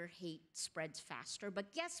 anger, hate spreads faster,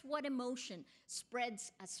 but guess what emotion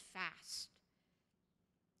spreads as fast?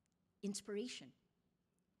 Inspiration.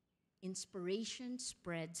 Inspiration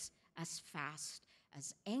spreads as fast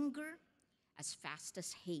as anger, as fast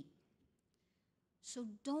as hate. So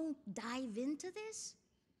don't dive into this.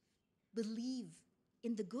 Believe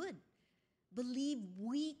in the good. Believe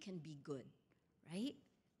we can be good, right?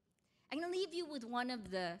 I'm going to leave you with one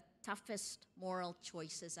of the toughest moral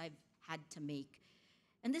choices I've had to make.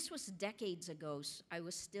 And this was decades ago. I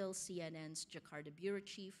was still CNN's Jakarta bureau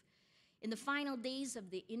chief. In the final days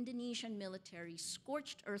of the Indonesian military's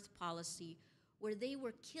scorched earth policy, where they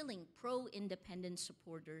were killing pro-independence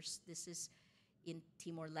supporters. This is in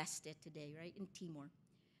Timor-Leste today, right? In Timor.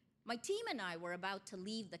 My team and I were about to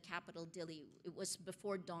leave the capital, Dili. It was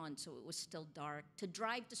before dawn, so it was still dark, to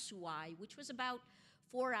drive to Suai, which was about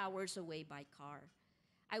 4 hours away by car.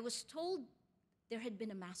 I was told there had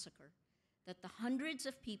been a massacre, that the hundreds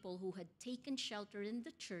of people who had taken shelter in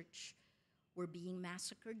the church were being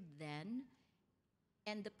massacred then,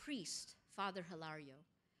 and the priest, Father Hilario,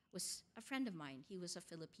 was a friend of mine. He was a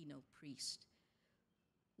Filipino priest.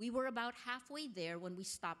 We were about halfway there when we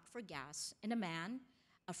stopped for gas, and a man,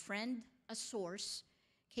 a friend, a source,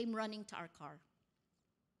 came running to our car.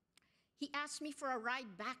 He asked me for a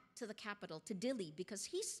ride back to the capital, to Dili, because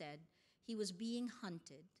he said he was being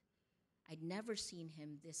hunted. I'd never seen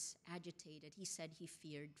him this agitated. He said he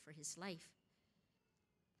feared for his life.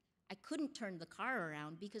 I couldn't turn the car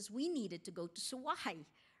around because we needed to go to Suai,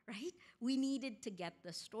 right? We needed to get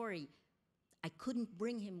the story. I couldn't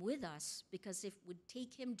bring him with us because it would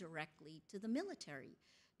take him directly to the military,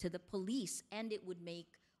 to the police, and it would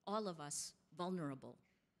make all of us vulnerable.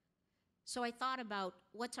 So I thought about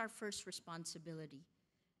what's our first responsibility?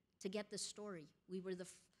 To get the story.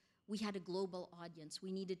 We had a global audience.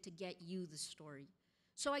 We needed to get you the story.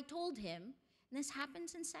 So I told him, and this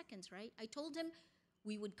happens in seconds, right? I told him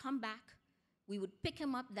we would come back, we would pick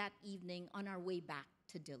him up that evening on our way back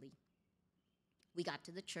to Dili. We got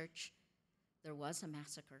to the church. There was a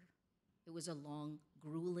massacre. It was a long,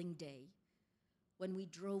 grueling day. When we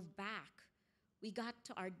drove back, we got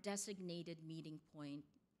to our designated meeting point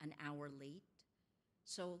an hour late,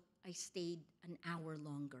 so I stayed an hour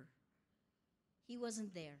longer. He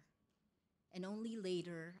wasn't there, and only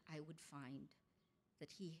later I would find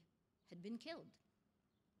that he had been killed.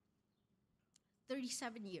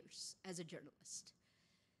 37 years as a journalist.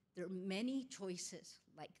 There are many choices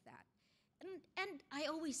like that. And I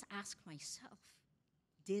always ask myself,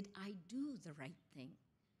 did I do the right thing?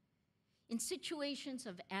 In situations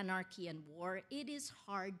of anarchy and war, it is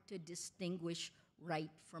hard to distinguish right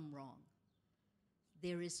from wrong.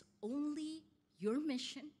 There is only your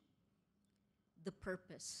mission, the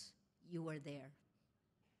purpose, you are there.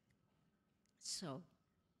 So,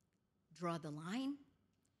 draw the line,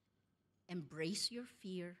 embrace your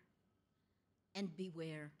fear, and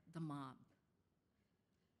beware the mob.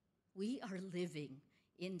 We are living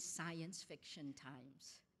in science fiction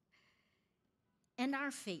times, and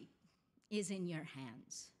our fate is in your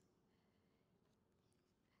hands.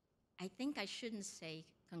 I think I shouldn't say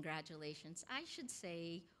congratulations. I should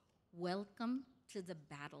say welcome to the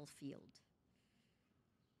battlefield.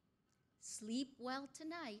 Sleep well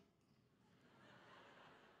tonight,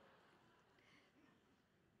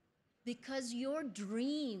 because your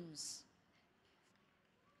dreams,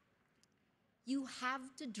 you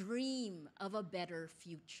have to dream of a better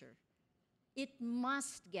future. It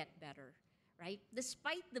must get better, right?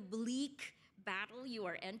 Despite the bleak battle you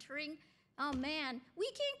are entering, oh man, we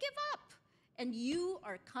can't give up. And you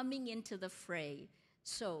are coming into the fray.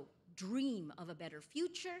 So dream of a better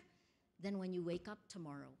future. Then when you wake up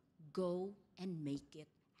tomorrow, go and make it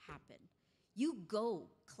happen. You go,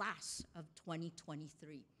 class of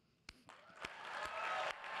 2023.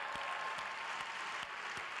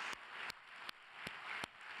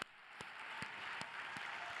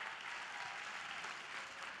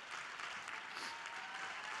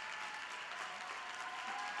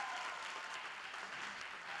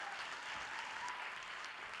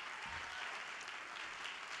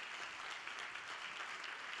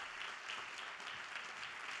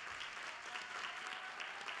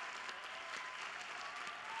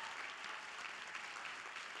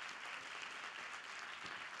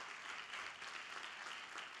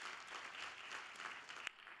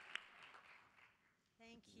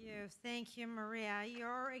 you. Thank you, Maria.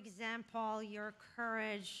 Your example, your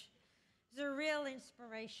courage is a real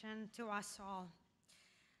inspiration to us all.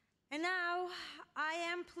 And now I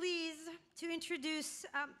am pleased to introduce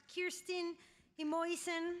Kirsten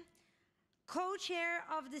Himoisen, co-chair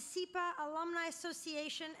of the SIPA Alumni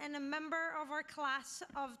Association and a member of our class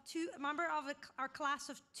of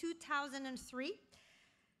 2003.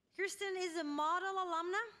 Kirsten is a model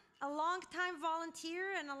alumna, a longtime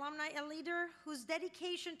volunteer and alumni leader whose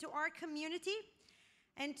dedication to our community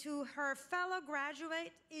and to her fellow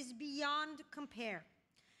graduate is beyond compare.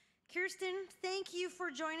 Kirsten, thank you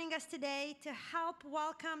for joining us today to help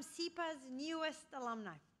welcome SIPA's newest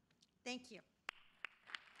alumni. Thank you.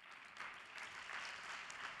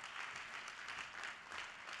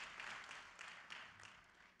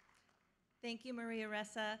 Thank you, Maria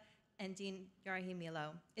Ressa and Dean Yarahimilo.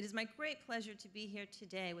 It is my great pleasure to be here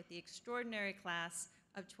today with the extraordinary class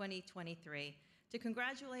of 2023 to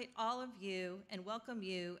congratulate all of you and welcome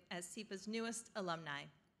you as SIPA's newest alumni.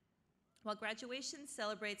 While graduation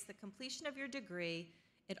celebrates the completion of your degree,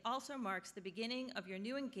 it also marks the beginning of your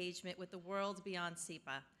new engagement with the world beyond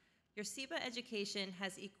SIPA. Your SIPA education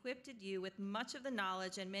has equipped you with much of the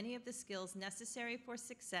knowledge and many of the skills necessary for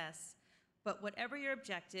success. But whatever your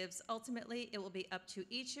objectives, ultimately it will be up to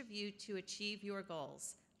each of you to achieve your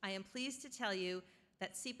goals. I am pleased to tell you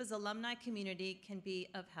that SIPA's alumni community can be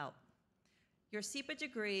of help. Your SIPA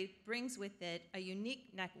degree brings with it a unique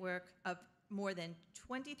network of more than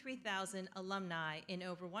 23,000 alumni in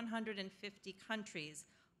over 150 countries,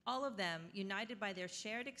 all of them united by their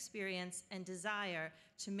shared experience and desire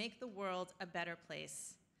to make the world a better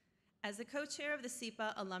place. As the co-chair of the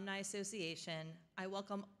SIPA Alumni Association, I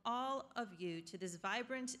welcome all of you to this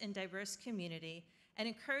vibrant and diverse community and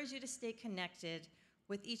encourage you to stay connected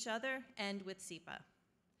with each other and with SIPA.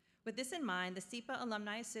 With this in mind, the SIPA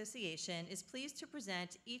Alumni Association is pleased to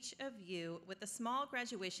present each of you with a small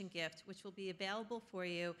graduation gift which will be available for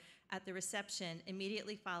you at the reception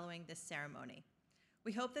immediately following this ceremony.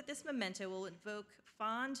 We hope that this memento will evoke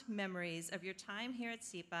fond memories of your time here at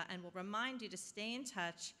SIPA and will remind you to stay in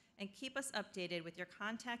touch and keep us updated with your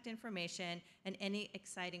contact information and any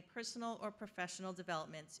exciting personal or professional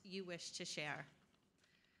developments you wish to share.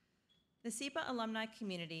 The SIPA alumni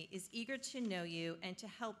community is eager to know you and to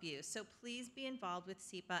help you, so please be involved with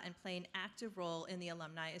SIPA and play an active role in the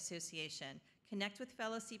Alumni Association. Connect with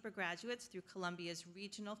fellow SIPA graduates through Columbia's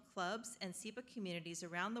regional clubs and SIPA communities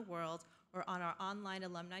around the world or on our online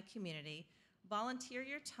alumni community. Volunteer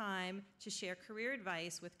your time to share career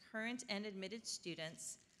advice with current and admitted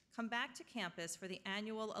students. Come back to campus for the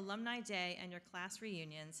annual Alumni Day and your class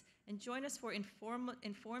reunions, and join us for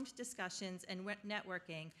informed discussions and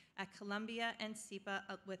networking at Columbia and SIPA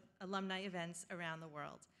with alumni events around the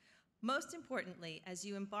world. Most importantly, as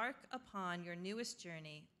you embark upon your newest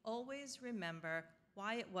journey, always remember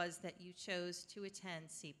why it was that you chose to attend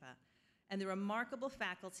SIPA, and the remarkable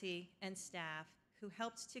faculty and staff who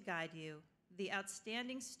helped to guide you, the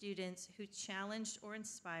outstanding students who challenged or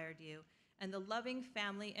inspired you, and the loving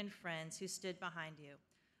family and friends who stood behind you.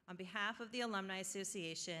 On behalf of the Alumni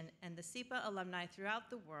Association and the SIPA alumni throughout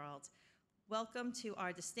the world, welcome to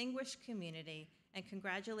our distinguished community and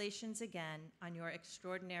congratulations again on your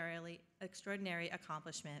extraordinary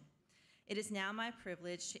accomplishment. It is now my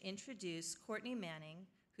privilege to introduce Courtney Manning,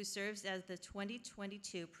 who serves as the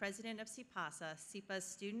 2022 President of SIPASA, SIPA's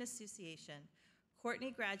Student Association.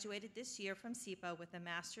 Courtney graduated this year from SIPA with a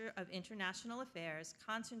Master of International Affairs,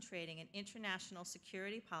 concentrating in international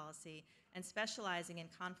security policy and specializing in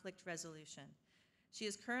conflict resolution. She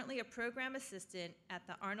is currently a program assistant at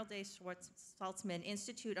the Arnold A. Saltzman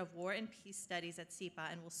Institute of War and Peace Studies at SIPA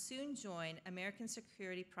and will soon join American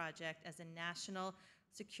Security Project as a National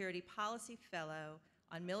Security Policy Fellow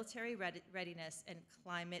on Military Readiness and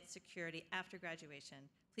Climate Security after graduation.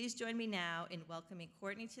 Please join me now in welcoming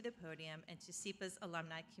Courtney to the podium and to SIPA's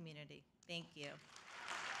alumni community. Thank you.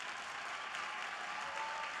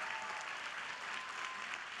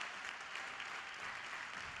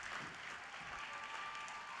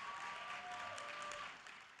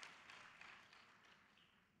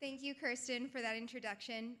 Thank you, Kirsten, for that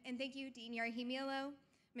introduction, and thank you, Dean Yarahimilo,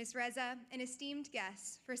 Ms. Reza, and esteemed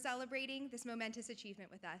guests for celebrating this momentous achievement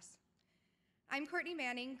with us. I'm Courtney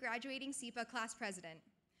Manning, graduating SIPA class president.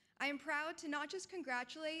 I am proud to not just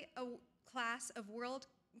congratulate a class of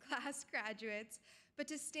world-class graduates, but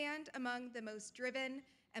to stand among the most driven,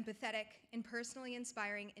 empathetic, and personally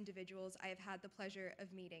inspiring individuals I have had the pleasure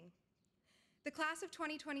of meeting. The class of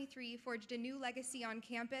 2023 forged a new legacy on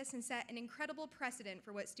campus and set an incredible precedent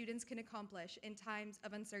for what students can accomplish in times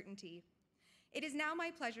of uncertainty. It is now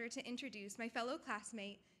my pleasure to introduce my fellow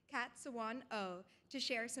classmate, Kat Sawan O, to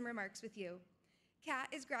share some remarks with you. Kat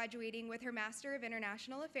is graduating with her Master of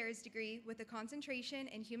International Affairs degree with a concentration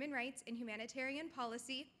in Human Rights and Humanitarian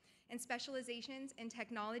Policy and specializations in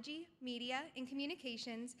Technology, Media, and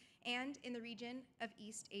Communications, and in the region of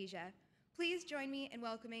East Asia. Please join me in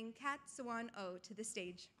welcoming Kat Sawan O to the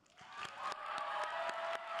stage.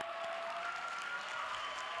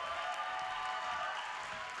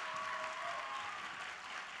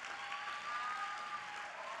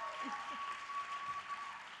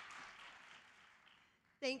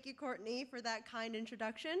 Thank you, Courtney, for that kind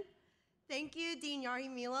introduction. Thank you, Dean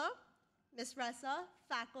Yarhimilo, Ms. Ressa,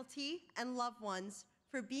 faculty, and loved ones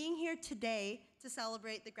for being here today to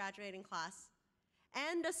celebrate the graduating class.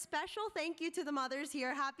 And a special thank you to the mothers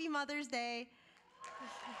here. Happy Mother's Day.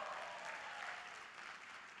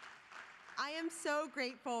 I am so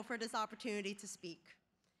grateful for this opportunity to speak.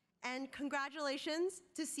 And congratulations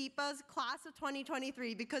to SIPA's class of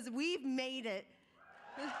 2023, because we've made it.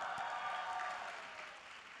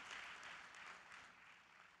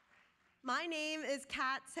 My name is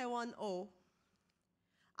Kat Sewon Oh.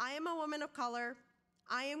 I am a woman of color,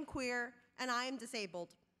 I am queer, and I am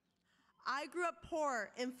disabled. I grew up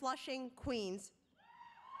poor in Flushing, Queens.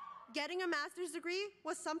 Getting a master's degree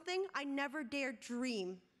was something I never dared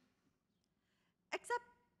dream. Except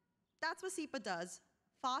that's what SIPA does,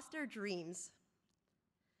 foster dreams.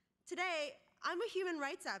 Today, I'm a human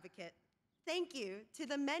rights advocate. Thank you to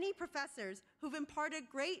the many professors who've imparted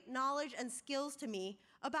great knowledge and skills to me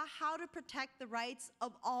about how to protect the rights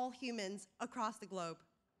of all humans across the globe.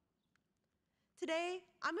 Today,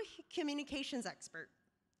 I'm a communications expert.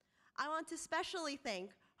 I want to especially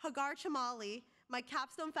thank Hagar Chamali, my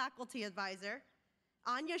capstone faculty advisor,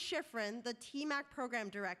 Anya Schifrin, the TMAC program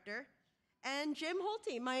director, and Jim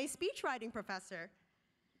Holte, my speech writing professor.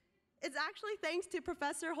 It's actually thanks to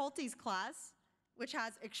Professor Holte's class, which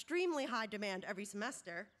has extremely high demand every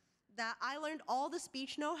semester, that I learned all the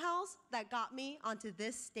speech know-hows that got me onto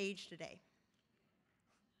this stage today.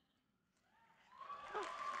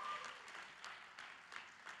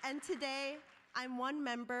 And today, I'm one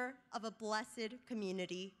member of a blessed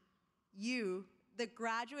community, you, the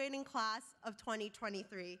graduating class of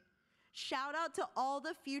 2023. Shout out to all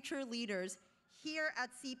the future leaders here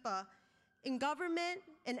at SIPA, in government,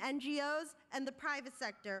 in NGOs, and the private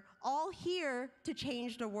sector, all here to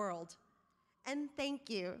change the world. And thank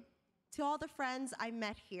you to all the friends I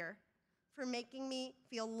met here for making me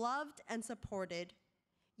feel loved and supported.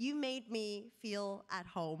 You made me feel at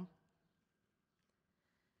home.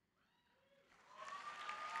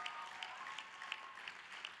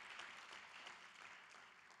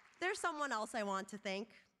 There's someone else I want to thank.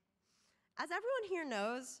 As everyone here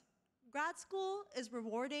knows, grad school is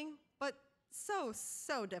rewarding, but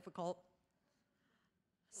so difficult.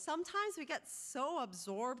 Sometimes we get so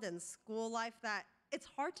absorbed in school life that it's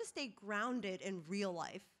hard to stay grounded in real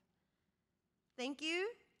life. Thank you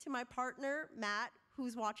to my partner, Matt,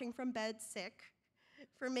 who's watching from bed sick,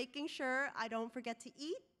 for making sure I don't forget to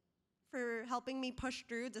eat, for helping me push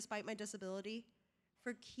through despite my disability,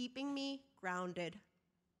 for keeping me grounded.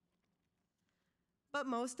 But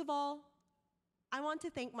most of all, I want to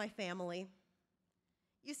thank my family.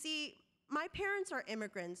 You see, my parents are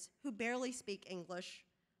immigrants who barely speak English,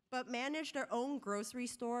 but manage their own grocery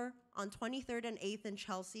store on 23rd and 8th in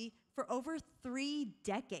Chelsea for over 3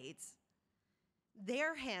 decades.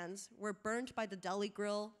 Their hands were burnt by the deli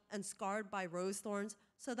grill and scarred by rose thorns,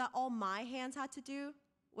 so that all my hands had to do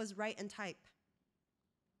was write and type.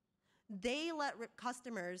 They let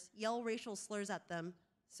customers yell racial slurs at them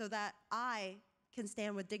so that I can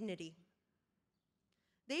stand with dignity.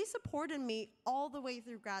 They supported me all the way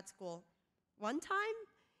through grad school. One time,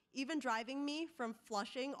 even driving me from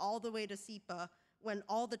Flushing all the way to SIPA when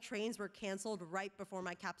all the trains were canceled right before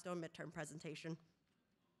my capstone midterm presentation.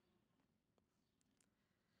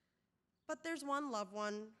 But there's one loved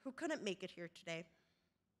one who couldn't make it here today.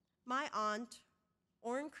 My aunt,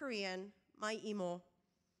 Orin Korean, my imo,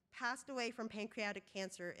 passed away from pancreatic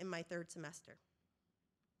cancer in my 3rd semester.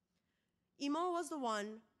 Imo was the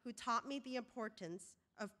one who taught me the importance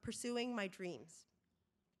of pursuing my dreams.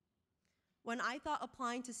 When I thought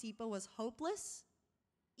applying to SIPA was hopeless,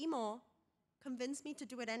 Imo convinced me to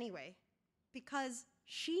do it anyway, because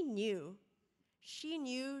she knew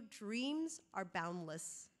dreams are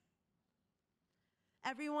boundless.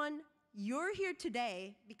 Everyone, you're here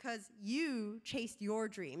today because you chased your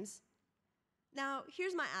dreams. Now,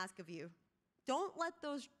 here's my ask of you. Don't let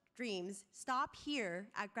those dreams stop here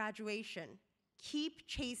at graduation. Keep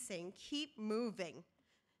chasing, keep moving.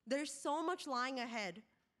 There's so much lying ahead,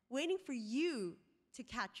 waiting for you to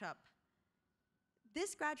catch up.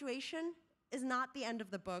 This graduation is not the end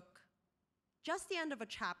of the book, just the end of a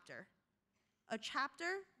chapter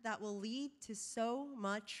that will lead to so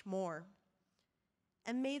much more.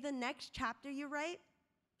 And may the next chapter you write,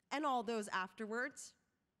 and all those afterwards,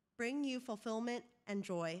 bring you fulfillment and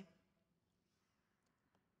joy.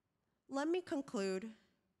 Let me conclude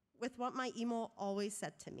with what my emo always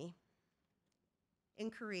said to me. In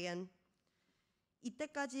Korean,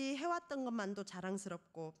 이때까지 해왔던 것만도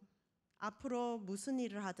자랑스럽고 앞으로 무슨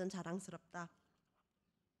일을 하든 자랑스럽다.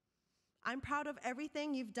 I'm proud of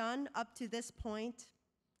everything you've done up to this point,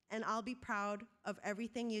 and I'll be proud of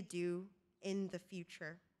everything you do in the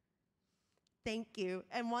future. Thank you,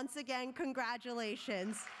 and once again,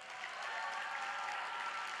 congratulations.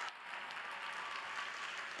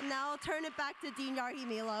 And now I'll turn it back to Dean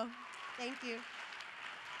Yarhimilo. Thank you.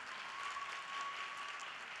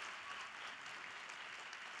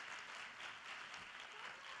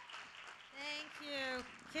 Thank you,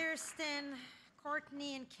 Kirsten,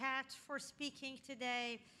 Courtney, and Kat for speaking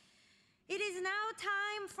today. It is now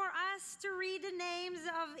time for us to read the names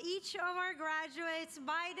of each of our graduates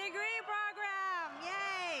by degree program.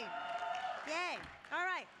 Yay! Yay! All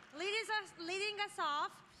right, leading us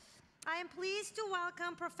off, I am pleased to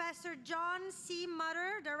welcome Professor John C.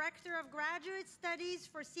 Mutter, Director of Graduate Studies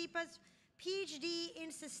for SIPA's PhD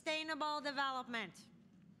in Sustainable Development.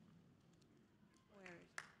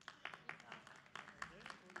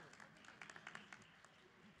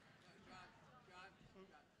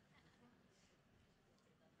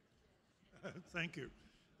 Thank you.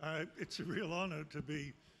 It's a real honor to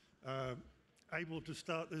be able to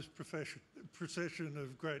start this procession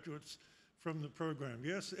of graduates from the program.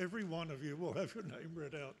 Yes, every one of you will have your name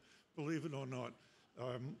read out, believe it or not,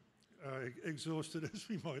 exhausted as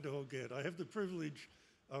we might all get. I have the privilege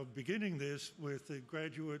of beginning this with the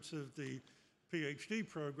graduates of the PhD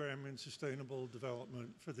program in Sustainable Development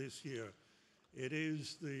for this year. It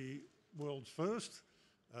is the world's first,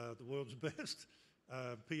 the world's best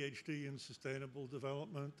PhD in Sustainable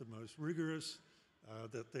Development, the most rigorous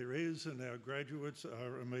that there is, and our graduates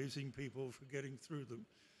are amazing people for getting through them.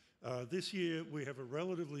 This year we have a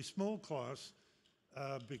relatively small class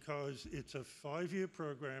because it's a 5-year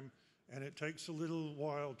program and it takes a little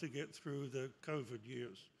while to get through the COVID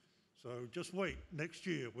years. So just wait, next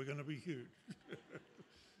year we're going to be huge.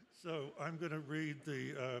 So I'm going to read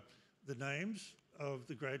the names of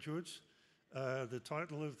the graduates, the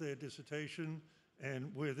title of their dissertation,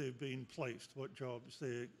 and where they've been placed, what jobs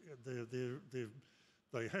they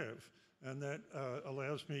have. And that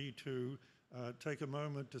allows me to take a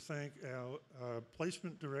moment to thank our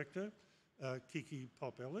placement director, Kiki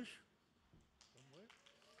Pop-Elish,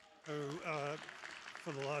 who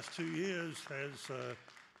for the last 2 years has,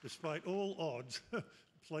 despite all odds,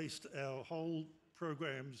 placed our whole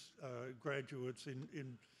program's graduates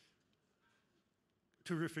in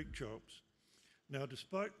terrific jobs. Now,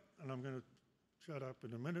 and I'm going to shut up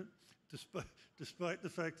in a minute, despite the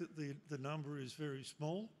fact that the number is very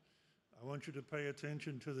small, I want you to pay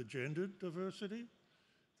attention to the gender diversity,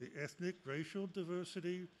 the ethnic, racial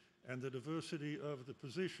diversity, and the diversity of the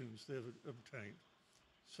positions they've obtained.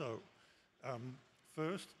 So,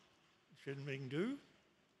 first, Shin-Ming Du.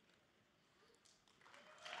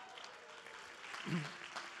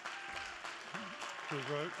 Who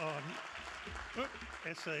wrote on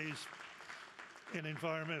essays in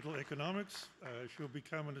environmental economics. She'll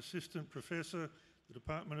become an assistant professor at the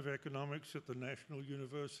Department of Economics at the National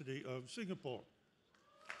University of Singapore.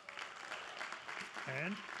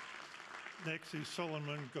 And next is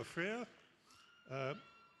Solomon Goffer,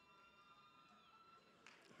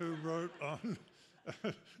 who wrote on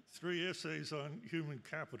 3 essays on human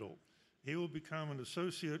capital. He will become an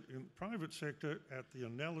associate in the private sector at the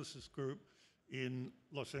Analysis Group in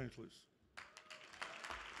Los Angeles.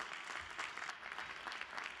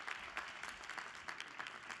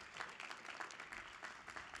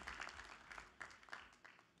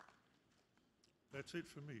 That's it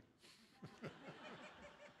for me.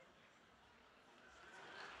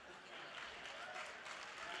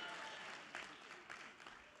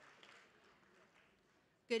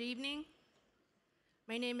 Good evening.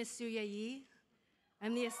 My name is Suya Yi.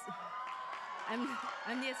 I'm the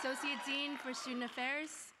Associate Dean for Student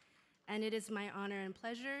Affairs, and it is my honor and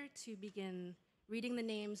pleasure to begin reading the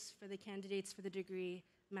names for the candidates for the degree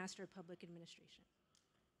Master of Public Administration.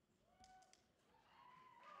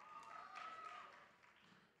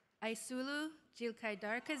 Aysulu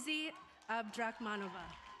Jilkaidarkazi Abdrakhmanova.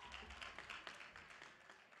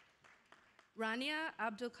 Rania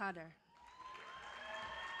Abdul Qadir.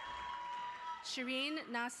 Shireen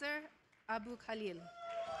Nasser Abu Khalil.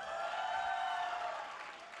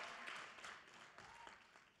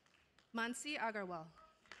 Mansi Agarwal.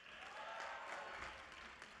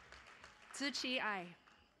 Tsuchi Ai.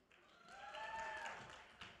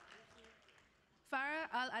 Farah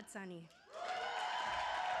Al-Atsani.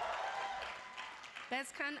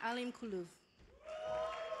 Bezkan Alim Kuluv.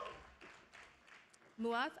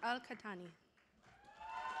 Muath Al-Khatani.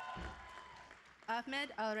 Ahmed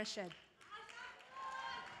Al-Rashed.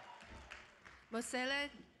 Mosele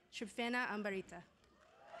Trifena Ambarita.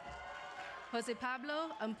 Jose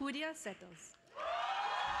Pablo Ampudia Setos.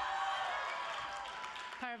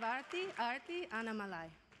 Parvati Arti Anamalai.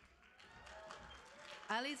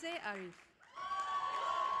 Alize Arif.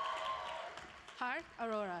 Harth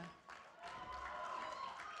Aurora.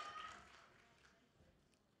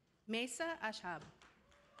 Mesa Ashab.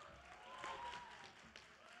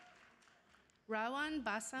 Rawan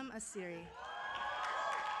Basam Asiri.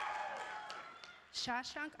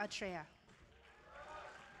 Shashank Atreya.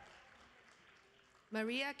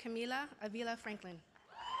 Maria Camila Avila Franklin.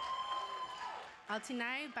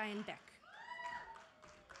 Altinai Bayanbek.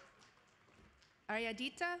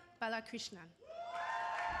 Aryadita Balakrishnan.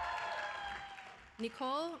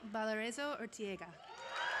 Nicole Balarezo Ortiega.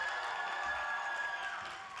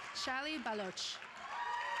 Shali Baloch.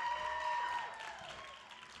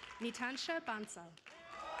 Nitansha Bansal.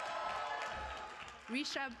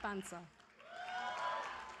 Rishab Bansal.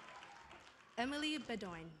 Emily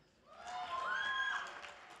Bedoin.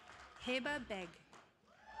 Heba Beg.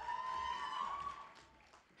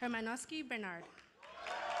 Hermanoski Bernard.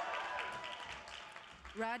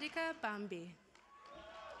 Radhika Bambi.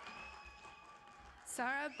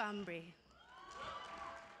 Sarah Bambri.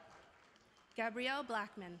 Gabrielle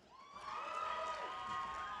Blackman.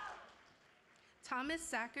 Thomas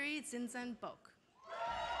Zachary Zinzan Bok.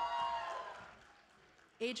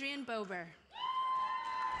 Adrian Bober.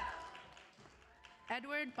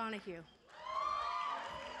 Edward Bonahue.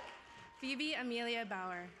 Phoebe Amelia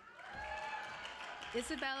Bauer.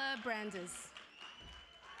 Isabella Brandes.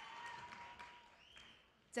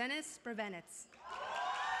 Dennis Bravenitz.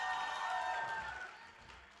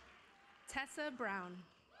 Tessa Brown.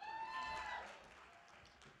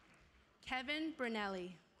 Kevin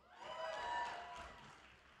Brunelli.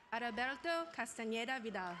 Adalberto Castañeda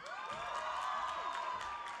Vidal.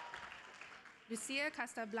 Lucia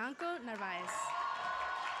Castablanco Narvaez.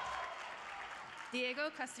 Diego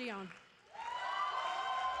Castrillon.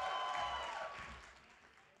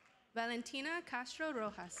 Valentina Castro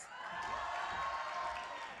Rojas.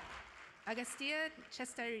 Agastya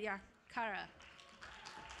Chestaryakara.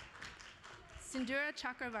 Sindura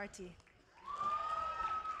Chakravarti.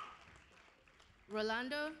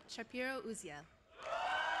 Rolando Shapiro Uziel.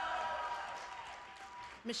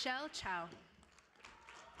 Michelle Chow.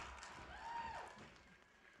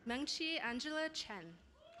 Mengchi Angela Chen.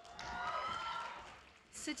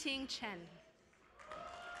 Siting Chen.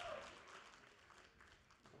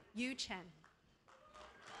 Yu Chen.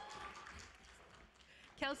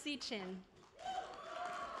 Kelsey Chin.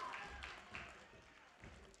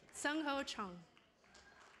 Sung Ho Chong.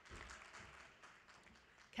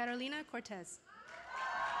 Carolina Cortez.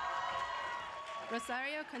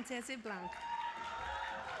 Rosario Contese Blanc.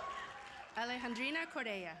 Alejandrina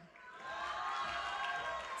Correa.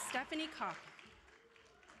 Stephanie Kopp.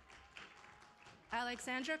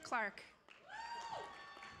 Alexandra Clark.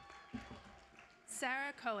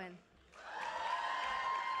 Sarah Cohen.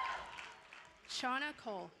 Shauna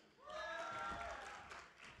Cole.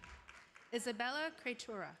 Isabella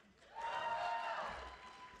Creatura.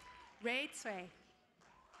 Ray Tsui.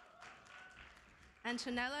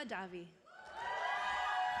 Antonella Davi.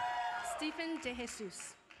 Stephen De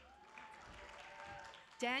Jesus.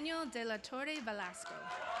 Daniel De La Torre Velasco.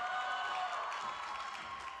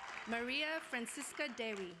 Maria Francisca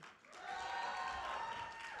Dewi.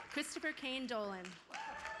 Christopher Kane Dolan.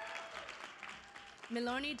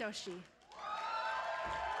 Miloni Doshi.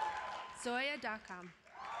 Zoya Dakam.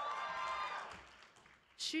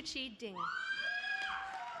 Shuchi Ding.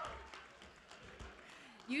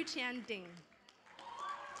 Yu Tian Ding.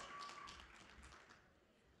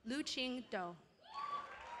 Lu Ching Do.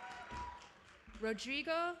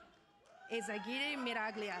 Rodrigo Ezaguirre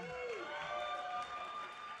Miraglia.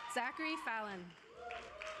 Zachary Fallon.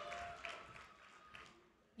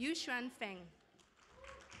 Yu Xuan Feng.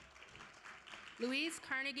 Louise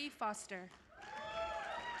Carnegie Foster.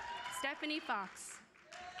 Stephanie Fox.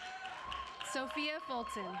 Sophia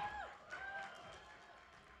Fulton.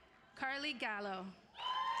 Carly Gallo.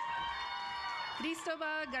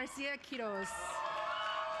 Cristobal Garcia Quiroz.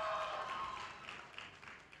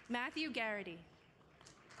 Matthew Garrity.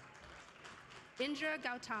 Indra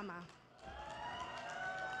Gautama.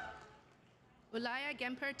 Ulaya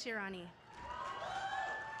Gemper Tirani.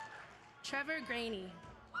 Trevor Graney.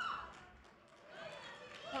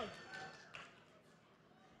 Oh.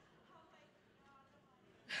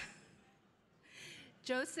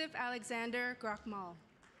 Joseph Alexander Grockmal.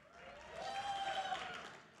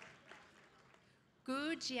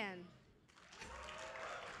 Gu Jian.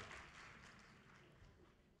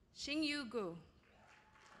 Xingyu Gu.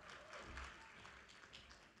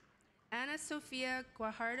 Ana Sofia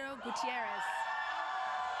Guajardo Gutierrez.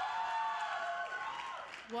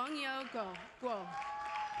 Wang Yo Guo.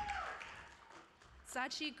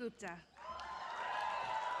 Sachi Gupta.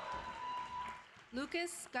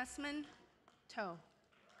 Lucas Gusman To.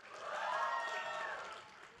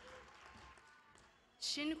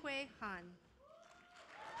 Xinhui Han.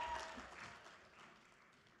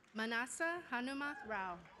 Manasa Hanumath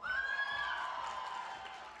Rao.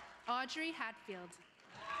 Audrey Hatfield.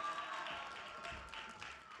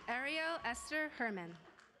 Ariel Esther Herman.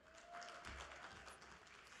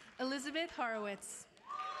 Elizabeth Horowitz.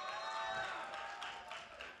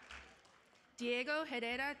 Diego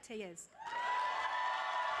Herrera Tellez.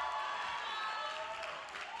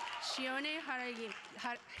 Shione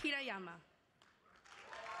Hirayama.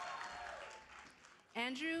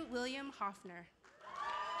 Andrew William Hoffner.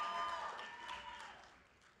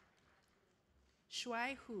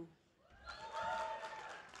 Shuai Hu.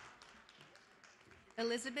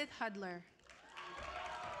 Elizabeth Hudler.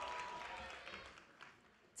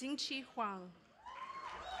 Jingqi Huang.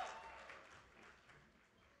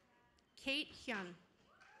 Kate Hyun.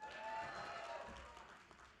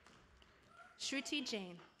 Shruti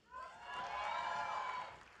Jain.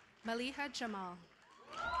 Maliha Jamal.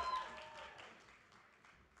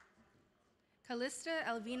 Callista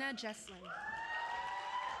Elvina Jesslin.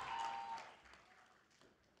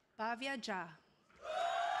 Bhavya Jha.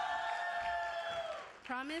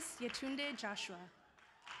 Promise Yetunde Joshua.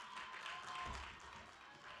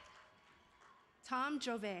 Tom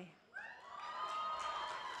Jove.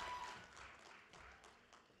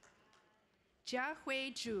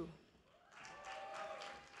 Jiahui Zhu.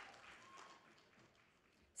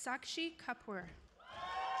 Sakshi Kapoor.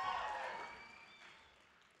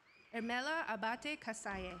 Ermela Abate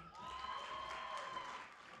Kasaye.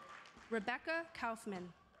 Rebecca Kaufman.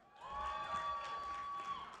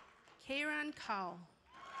 Keiran Kao.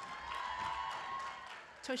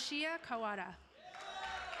 Toshia Kawada.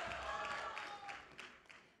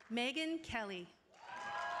 Megan Kelly.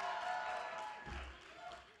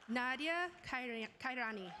 Nadia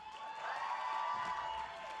Kairani.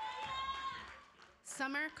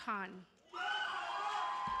 Summer Khan.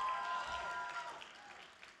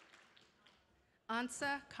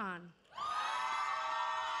 Ansa Khan.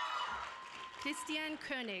 Christian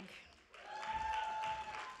Koenig.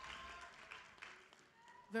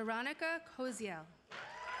 Veronica Koziel.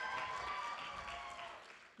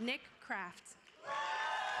 Nick Kraft.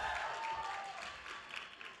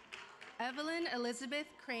 Evelyn Elizabeth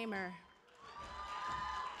Kramer.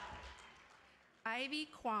 Ivy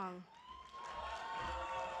Kwong.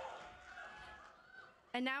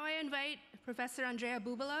 And now I invite Professor Andrea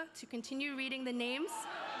Bubala to continue reading the names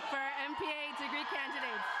for our MPA degree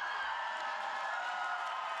candidates.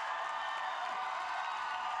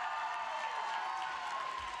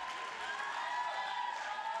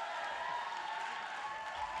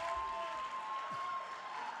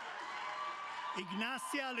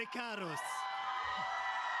 Ignacia Lecaros.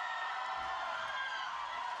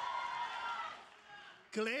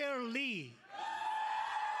 Claire Lee.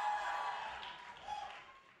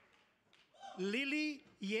 Lily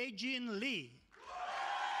Yejin Lee.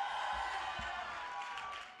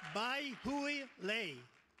 Bai Hui Lei.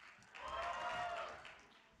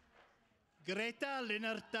 Greta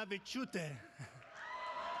Lenartavichute.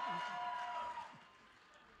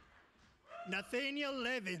 Nathaniel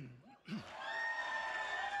Levin.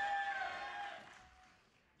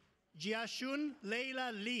 Jiashun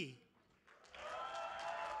Leila Lee.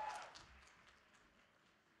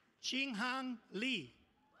 Qinghang Li.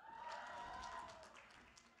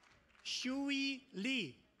 Shui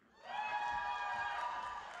Li.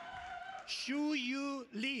 Shuyu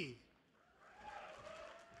Li.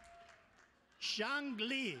 Shang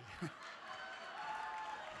Li.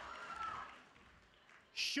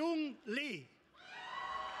 Shung Li.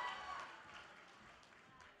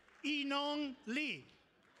 Inong Li.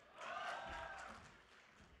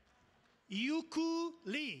 Yuku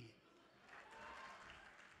Li.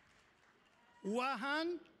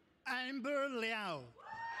 Wahan Amber Liao.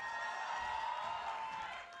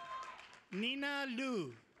 Nina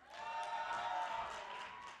Lu.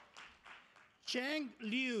 Cheng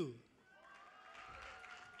Liu.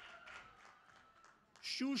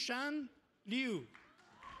 Shushan Liu.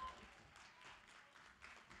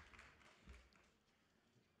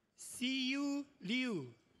 Siyu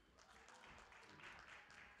Liu.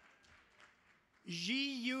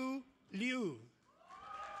 Jiyu Liu.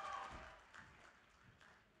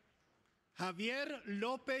 Javier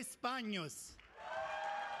López Paños.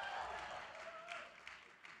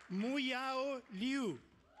 Muyao Liu.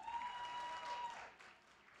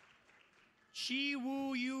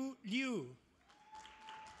 Chiwuyu Liu.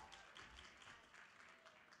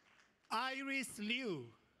 Iris Liu.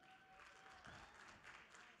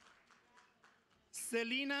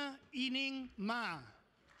 Selina Ining Ma.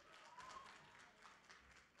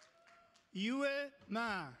 Yue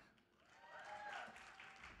Ma.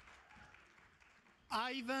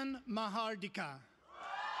 Ivan Mahardika.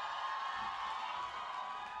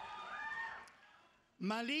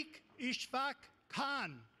 Malik Ishfaq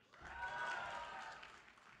Khan.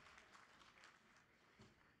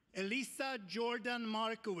 Elisa Jordan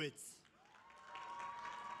Markowitz.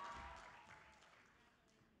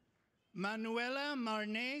 Manuela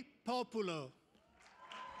Marne Populo.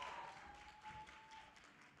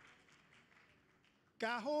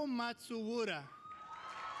 Kaho Matsuura.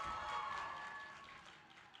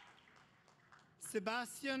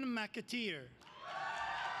 Sebastian McAteer.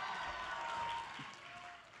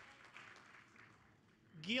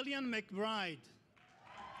 Gillian McBride.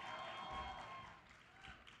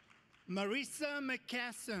 Marissa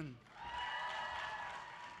McCasson.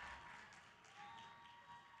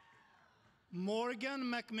 Morgan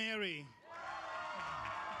McMary.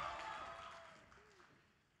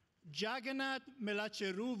 Jagannath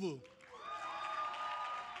Melacheruvu.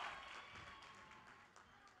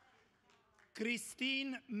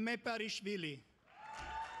 Christine Meparishvili.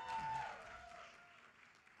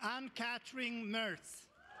 Anne-Catherine Mertz.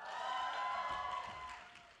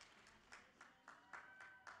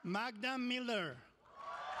 Magda Miller.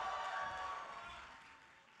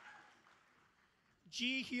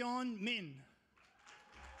 Ji Hyun Min.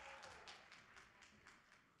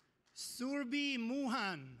 Surbi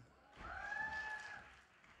Muhan.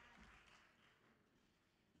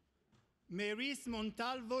 Meris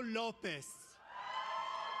Montalvo Lopez.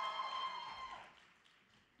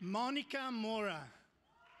 Monica Mora.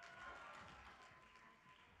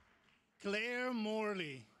 Claire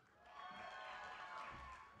Morley.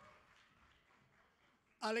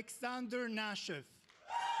 Alexander Nashev.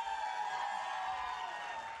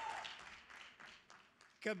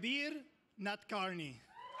 Kabir Natkarni.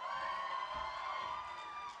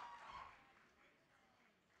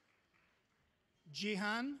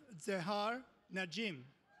 Jihan Zehar Najim.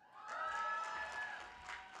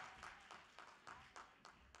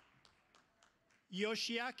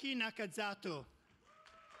 Yoshiaki Nakazato.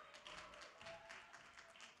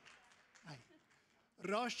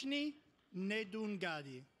 Roshni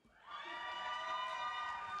Nedungadi.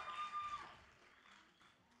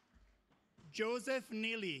 Joseph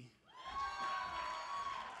Neely.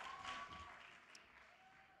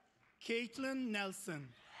 Caitlin Nelson.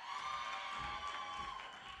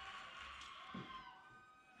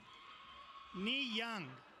 Ni Young.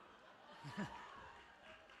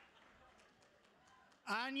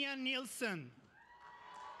 Anya Nielsen.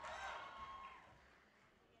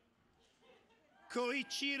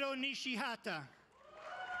 Koichiro Nishihata.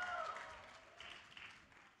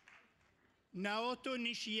 Naoto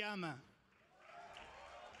Nishiyama.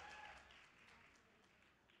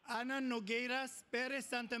 Ana Nogueiras Perez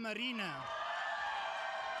Santa Marina.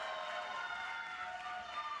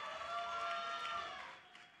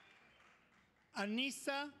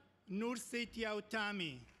 Anissa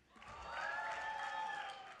Nursetiautami.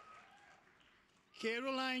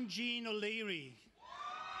 Caroline Jean O'Leary.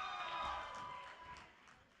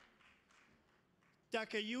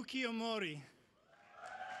 Takayuki Omori.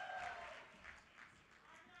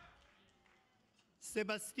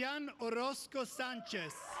 Sebastián Orozco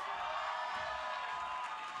Sánchez.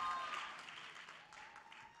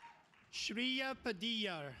 Shriya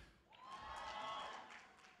Padillar.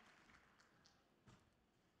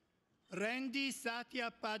 Randy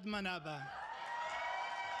Satya Padmanabha.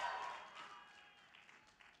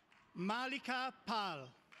 Malika Pal.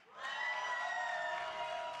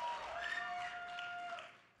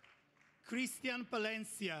 Christian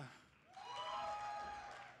Palencia.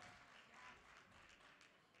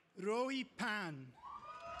 Roy Pan.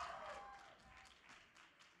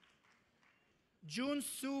 Jun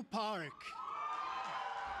Soo Park.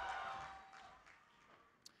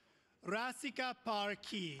 Rasika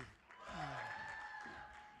Parki.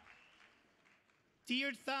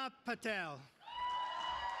 Tirtha Patel.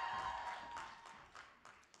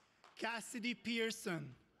 Cassidy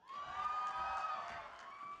Pearson.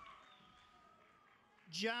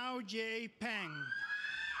 Zhao J. Peng.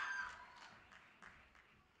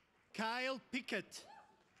 Kyle Pickett.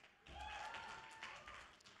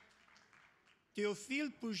 Théophile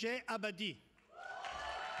Pouget Abadi.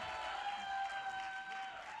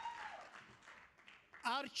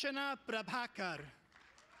 Archana Prabhakar.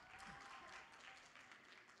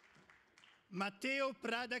 Mateo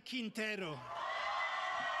Prada Quintero.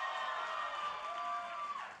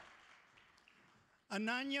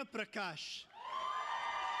 Ananya Prakash.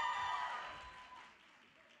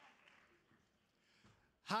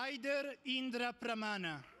 Haider Indra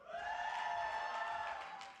Pramana.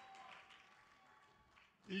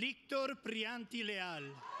 Lictor Prianti Leal.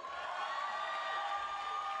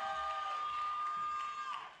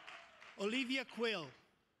 Olivia Quill.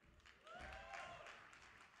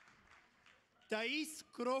 Thais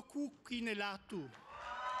Kroku Kinelatu.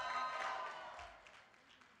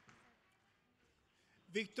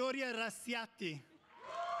 Victoria Rassiati.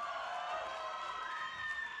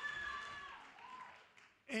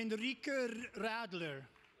 Enrique Radler.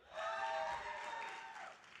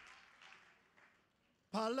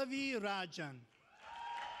 Pallavi Rajan.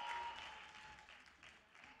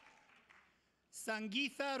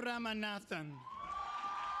 Sangeetha Ramanathan.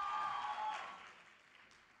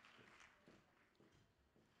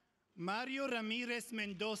 Mario Ramirez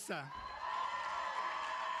Mendoza.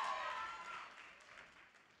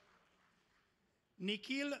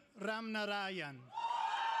 Nikhil Ramnarayan.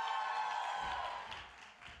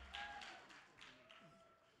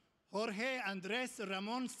 Jorge Andres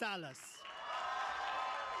Ramon Salas.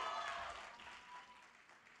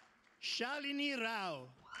 Shalini Rao.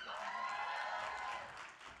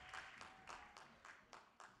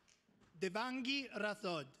 Devangi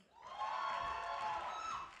Rathod.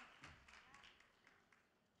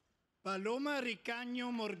 Paloma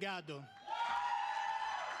Ricaño Morgado.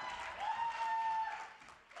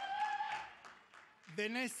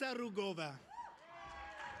 Vanessa Rugova.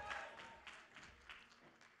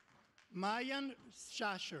 Mayan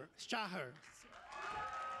Shaher.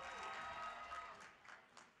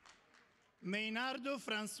 Maynardo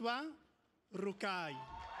Francois Rukai.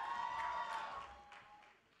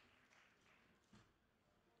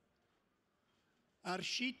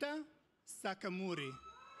 Arshita Sakamuri.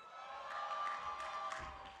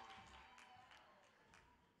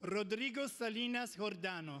 Rodrigo Salinas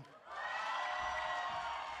Jordano.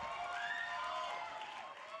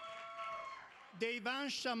 Devan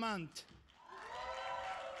Shamant.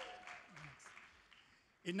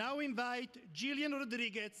 I now invite Jillian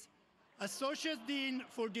Rodriguez, Associate Dean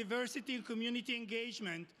for Diversity and Community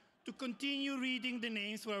Engagement, to continue reading the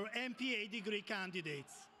names for our MPA degree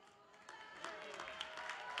candidates.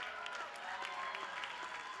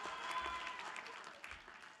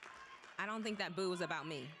 I don't think that boo was about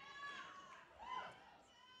me.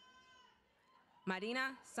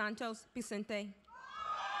 Marina Santos Vicente.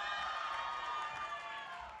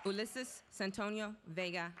 Ulises Santonio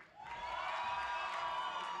Vega.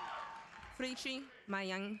 Frichi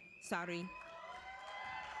Mayang Sari.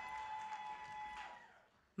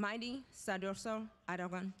 Mighty Sadorso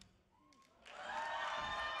Aragon.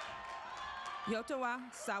 Yotawa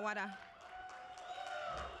Sawada.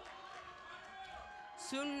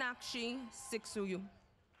 Sunakshi Siksuyu.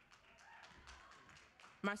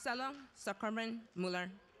 Marcelo Sakarman Muller.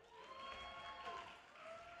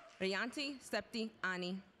 Rianti Septi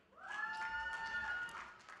Ani.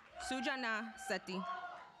 Sujana Seti.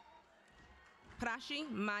 Prashi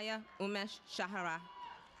Maya Umesh Shahara.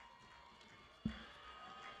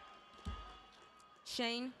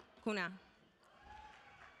 Shane Kuna.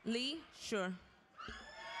 Lee Shur.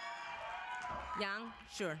 Yang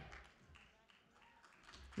Shur.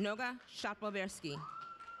 Noga Shaploversky.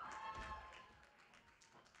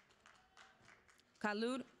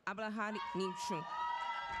 Kalud Ablahad Nimshu.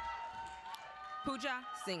 Pooja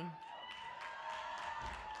Singh.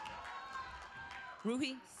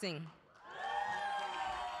 Ruhi Singh.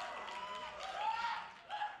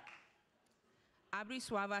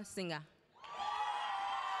 Abriswava Singha.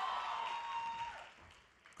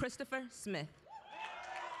 Christopher Smith.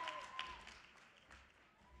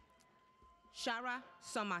 Shara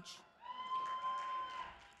Somach.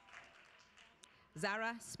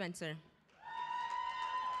 Zara Spencer.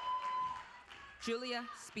 Julia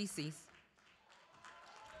Species.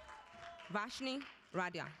 Vashni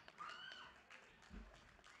Radya.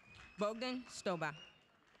 Bogdan Stoba.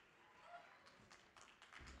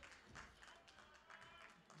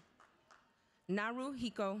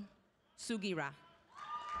 Naruhiko Sugira.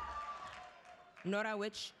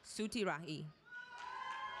 Norawich Sutirahi.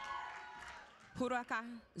 Puraka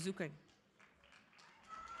Zucker.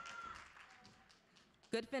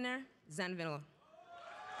 Goodfinner Zanville.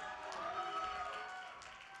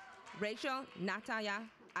 Rachel Natalia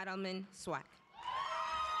Adelman Swat.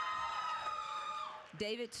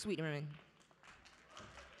 David Sweetman.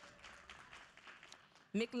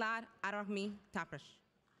 Miklad Arahmi Taprash.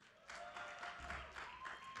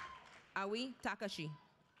 Awi Takashi.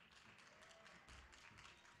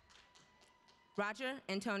 Roger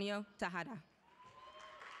Antonio Tahada.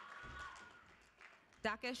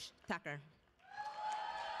 Dakesh Thakur.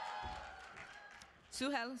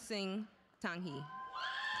 Suhel Singh Tanghi.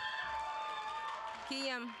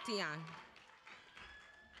 Kiyam Tian.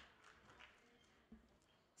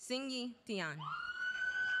 Singyi Tian.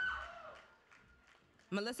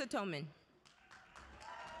 Melissa Toman.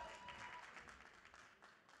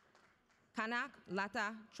 Kanak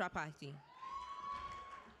Lata Trapati.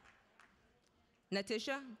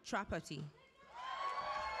 Natisha Trapati.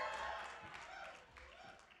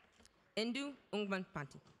 Indu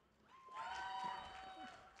Ungbanpati.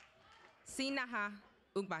 Sinaha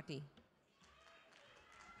Ugbati.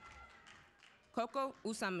 Coco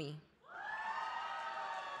Usami.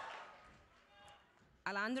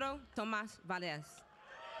 Alejandro Tomas Valles.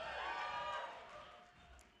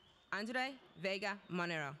 Andre Vega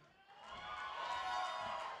Monero.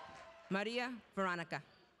 Maria Veronica.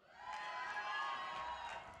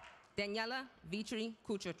 Daniela Vitri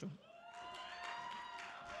Kuchocho.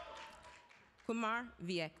 Kumar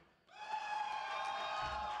Viek.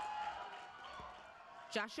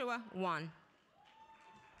 Joshua Wan.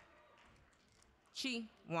 Chi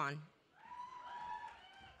Wan.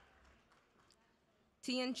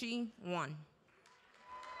 TNG Wan.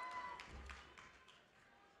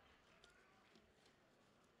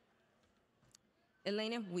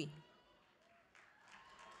 Elena Wee.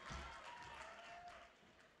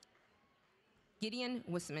 Gideon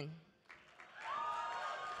Wisman.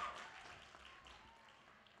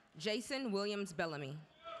 Jason Williams Bellamy.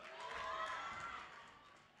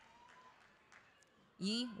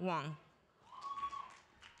 Yi Wang.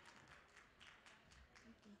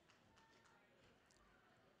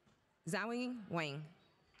 Zhao Wang.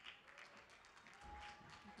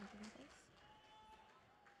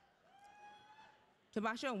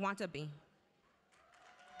 Tabasha Wantabi.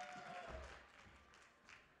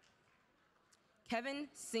 Kevin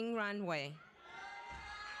Singran Wei.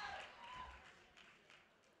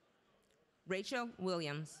 Rachel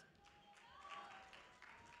Williams.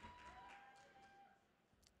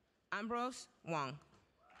 Ambrose Wong.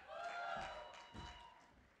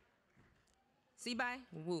 Sibai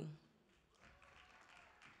Wu.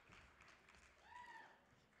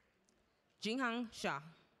 Jinghang Shah.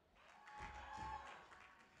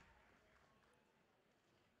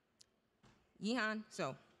 Yihan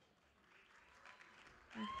So.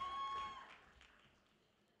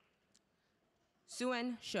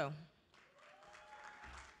 Suen Shou.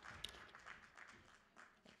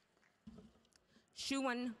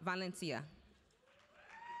 Shuan Valencia.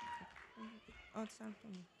 Oh, sorry.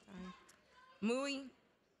 Mui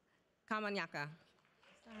Kamanyaka.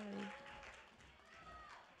 Sorry.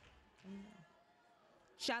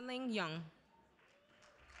 Shaling Young.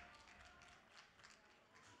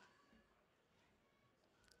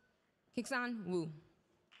 Kixan Wu.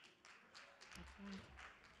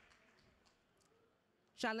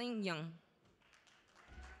 Shaling Young.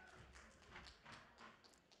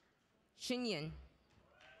 Xinyan.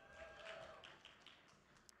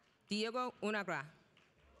 Diego Unagra.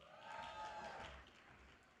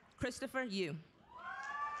 Christopher Yu.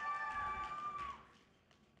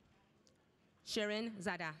 Sharon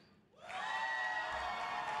Zada.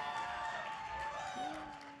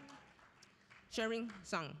 Sharing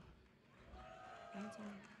Song.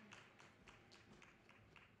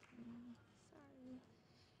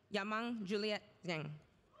 Yamang Juliet Zhang.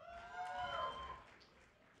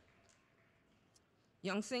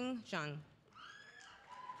 Yongsing Zhang.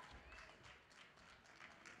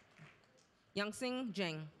 Yongsing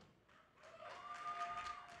Zheng.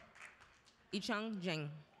 Ichang Zheng.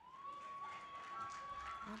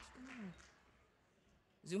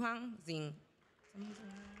 Zuhang Zing.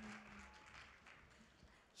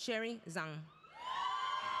 Sherry Zhang.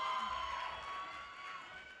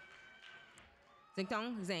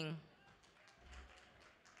 Zingtong Zheng.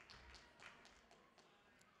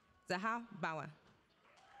 Zahao Bauer.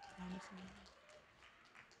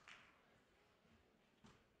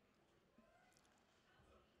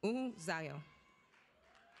 Uhu Zayo.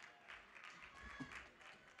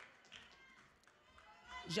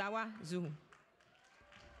 Jawa Zhu.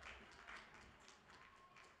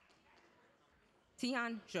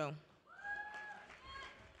 Tian Zhou.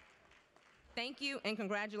 Thank you and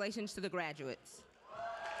congratulations to the graduates.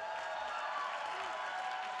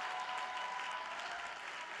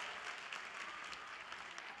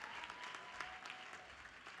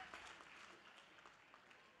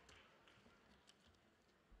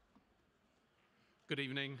 Good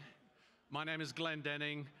evening. My name is Glenn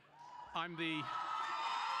Denning. I'm the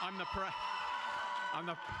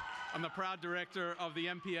proud director of the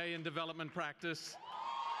MPA in Development Practice.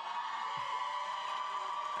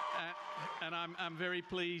 And I'm very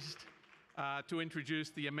pleased to introduce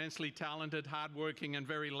the immensely talented, hardworking, and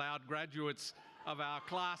very loud graduates of our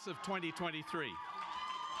class of 2023.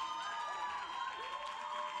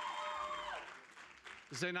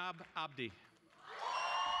 Zainab Abdi.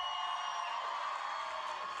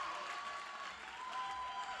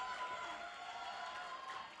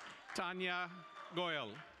 Tanya Goyal.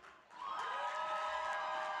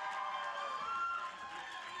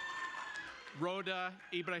 Rhoda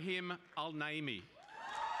Ibrahim Al-Naimi.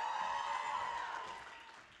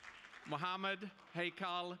 Muhammad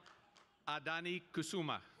Haikal Adani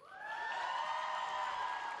Kusuma.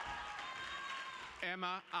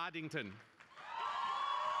 Emma Addington.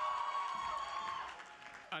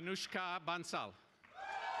 Anushka Bansal.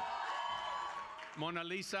 Mona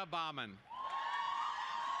Lisa Barman.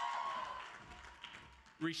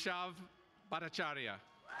 Rishav Bhattacharya.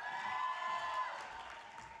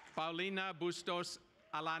 Paulina Bustos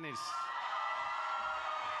Alanis.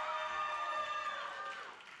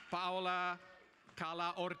 Paola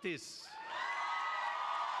Cala Ortiz.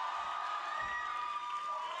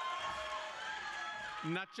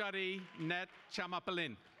 Nachari Net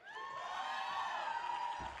Chamapalin.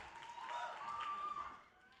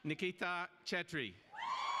 Nikita Chetri.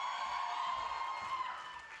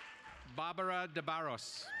 Barbara De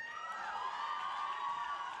Barros.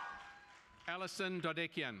 Alison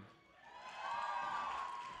Dodekian.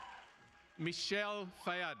 Michelle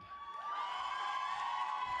Fayad.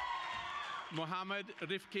 Mohammed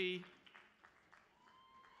Rifki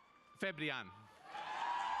Febrian.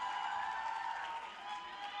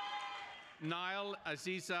 Nile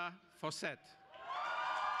Aziza Fawcett.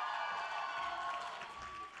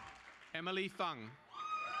 Emily Fung.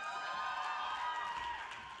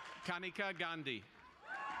 Kanika Gandhi.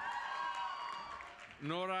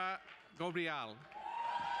 Nora Gabriel.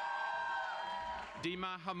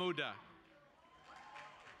 Dima Hamuda.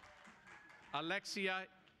 Alexia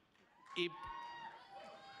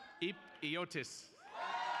Iotis.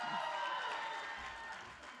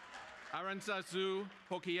 Aranzazu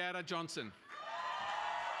Hokiera Johnson.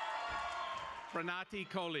 Pranati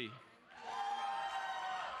Kohli.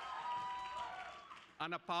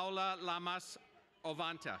 Ana Paula Lamas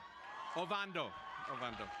Ovando.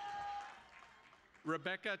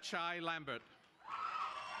 Rebecca Chai Lambert.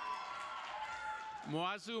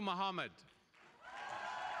 Muazu Muhammad.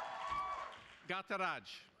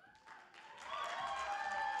 Gataraj.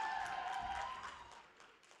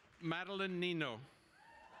 Madeline Nino.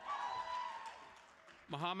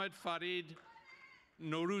 Muhammad Farid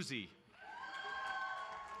Noruzi.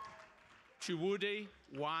 Chiwude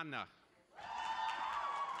Wana.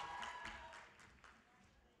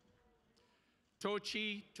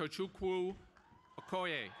 Tochi Tochukwu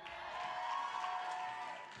Okoye.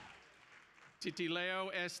 Titileo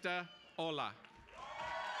Esther Ola.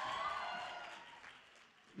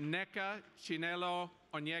 Neka Chinelo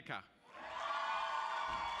Onyeka.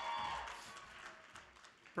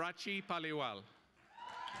 Prachi Paliwal.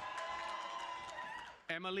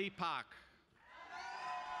 Emily Park.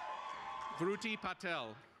 Vruti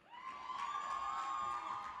Patel.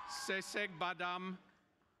 Sesek Badam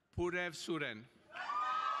Purev Suren.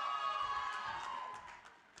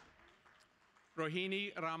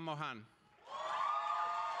 Rohini Ram Mohan.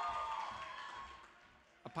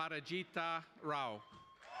 Aparajita Rao.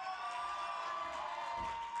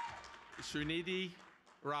 Sunidhi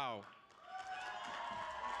Rao.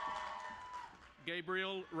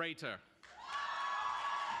 Gabriel Rater.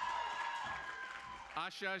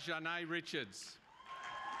 Asha Janai Richards.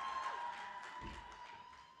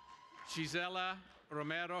 Gisela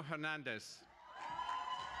Romero Hernandez.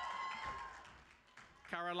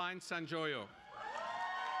 Caroline Sanjoyo.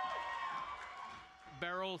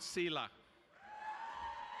 Beryl Sila.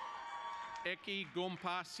 Eki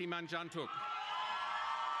Gumpa Simanjantuk.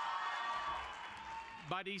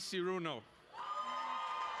 Buddy Ciruno.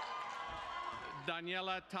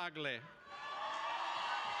 Daniela Tagle.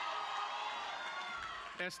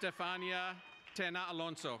 Estefania Tena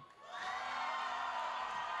Alonso.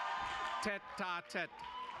 Tet Ta Tet.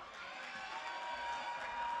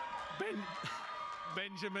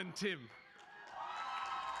 Benjamin Tim.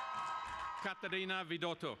 Katarina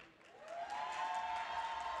Vidotto.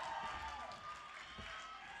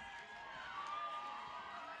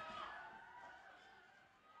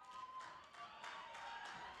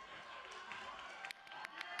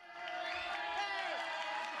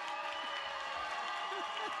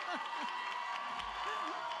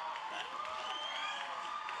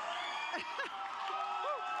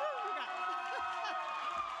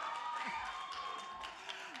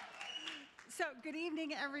 So, good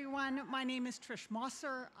evening, everyone. My name is Trish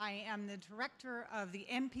Mosser. I am the director of the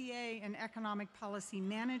MPA in Economic Policy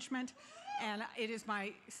Management, and it is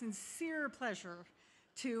my sincere pleasure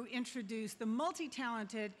to introduce the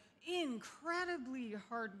multi-talented, incredibly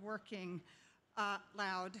hardworking,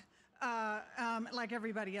 loud, like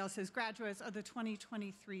everybody else's, graduates of the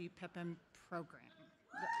 2023 PEPM program.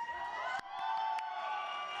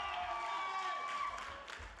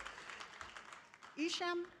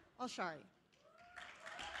 Isham Alshari.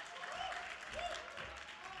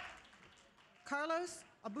 Carlos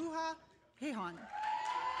Abuha Hehan.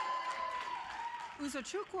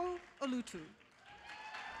 Uzochukwu Olutu.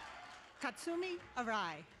 Katsumi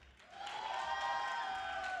Arai.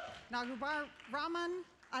 Nagubar Raman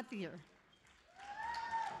Athir.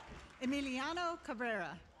 Emiliano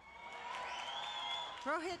Cabrera.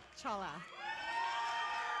 Rohit Chala.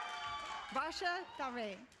 Barsha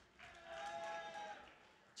Dare.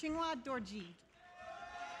 Chinua Dorji.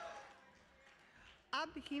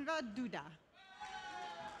 Abhiva Duda.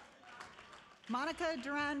 Monica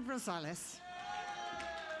Duran Rosales.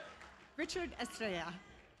 Richard Estrella.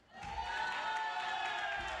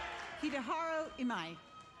 Hideharo Imai.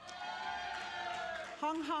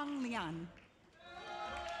 Hong Hong Lian.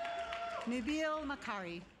 Nabil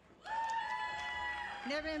Makari.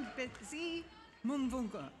 Nevin Betzi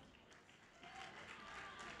Mumvunga.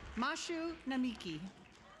 Mashu Namiki.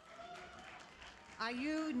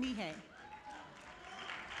 Ayu Nihe.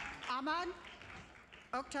 Ahmad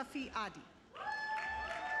Oktafi Adi.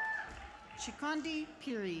 Shikondi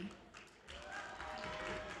Piri.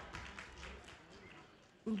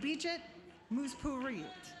 Ubijit Muspuriut.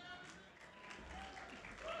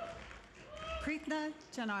 Preetna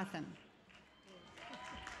Janarthan.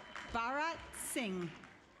 Bharat Singh.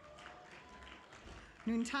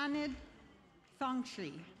 Nuntanid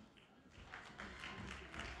Thongshri.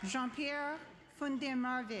 Jean-Pierre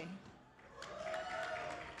Fundemarve.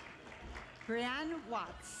 Brianne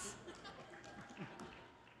Watts.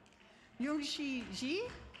 Yungshi Ji.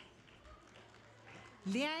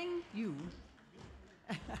 Liang Yu.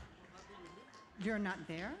 You're not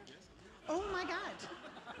there? Oh my God.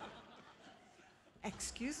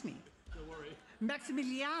 Excuse me. Don't worry.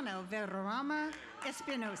 Maximiliano Verrama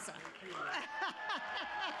Espinosa.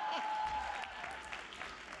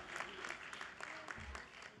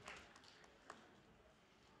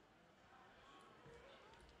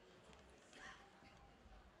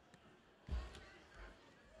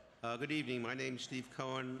 Good evening. My name is Steve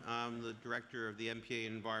Cohen. I'm the director of the MPA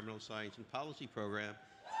Environmental Science and Policy Program.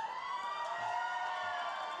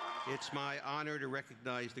 It's my honor to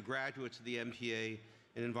recognize the graduates of the MPA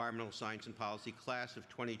in Environmental Science and Policy class of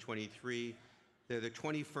 2023. They're the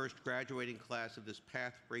 21st graduating class of this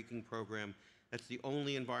path-breaking program. That's the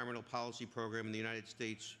only environmental policy program in the United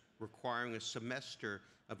States requiring a semester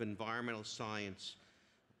of environmental science.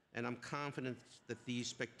 And I'm confident that these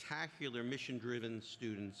spectacular mission-driven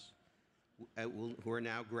students who are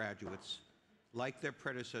now graduates, like their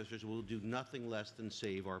predecessors, will do nothing less than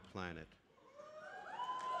save our planet.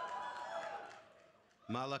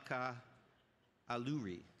 Malaka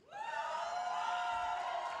Aluri.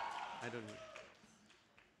 I don't know.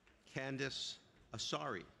 Candice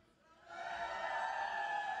Asari.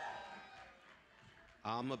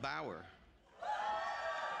 Alma Bauer.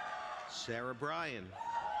 Sarah Bryan.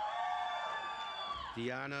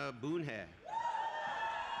 Diana Boonhe.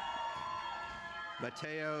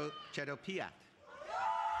 Mateo Chedopiat.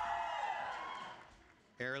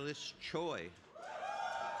 Erlis Choi.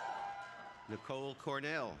 Nicole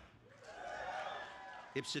Cornell.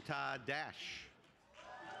 Ipsita Dash.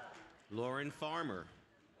 Lauren Farmer.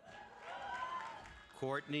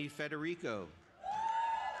 Courtney Federico.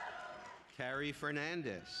 Carrie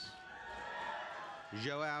Fernandez.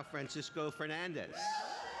 Joao Francisco Fernandez.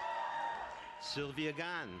 Sylvia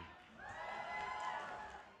Gan.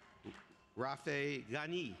 Rafe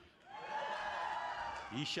Ghani.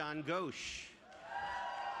 Ishan Ghosh.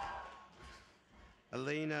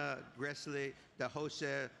 Elena Gressley de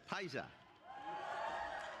Jose Paiza.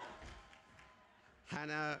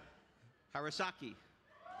 Hannah Harasaki.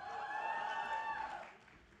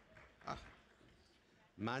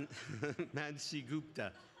 Mansi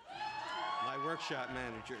Gupta, my workshop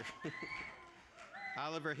manager.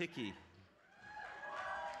 Oliver Hickey.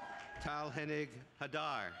 Tal Hennig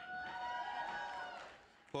Hadar.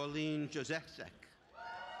 Pauline Josefsek.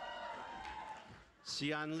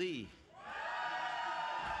 Xian Lee.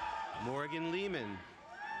 Morgan Lehman.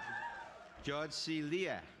 George C.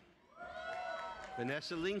 Leah.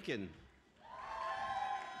 Vanessa Lincoln.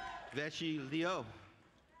 Veshi Leo,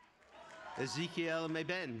 Ezekiel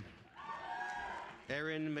Meben,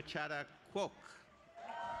 Erin Machada Kwok,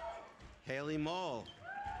 Haley Mall,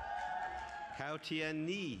 Kao Tien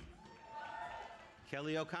Ni,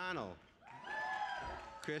 Kelly O'Connell,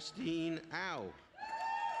 Christine Au,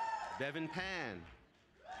 Bevan Pan,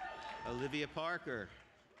 Olivia Parker,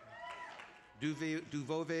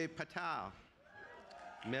 Duvove Patel,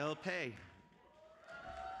 Mel Pei,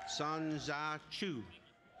 Son Za Chu,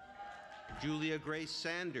 Julia Grace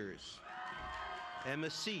Sanders, Emma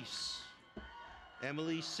Cease,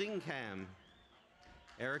 Emily Singham,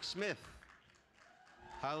 Eric Smith,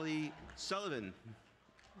 Holly Sullivan,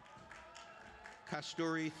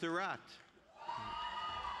 Kasturi Thurat,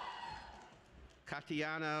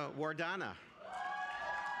 Katiana Wardana,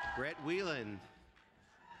 Brett Whelan,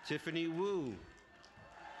 Tiffany Wu,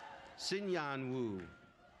 Sinyan Wu,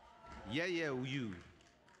 Yeye Yu,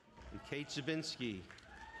 and Kate Zabinski.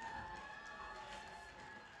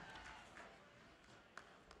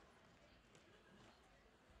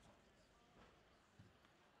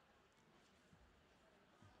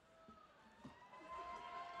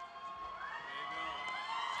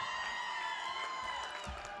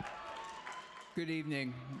 Good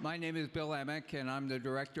evening. My name is Bill Emick, and I'm the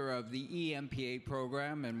director of the EMPA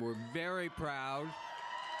program, and we're very proud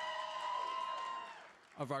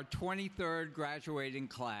of our 23rd graduating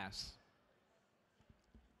class.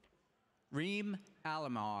 Reem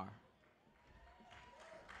Alamar,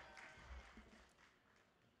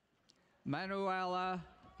 Manuela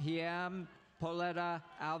Hiam Poleta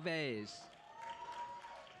Alves,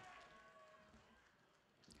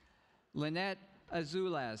 Lynette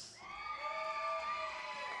Azules,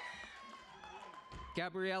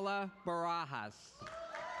 Gabriela Barajas,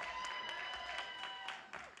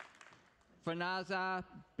 Fanaza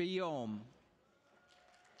Biom,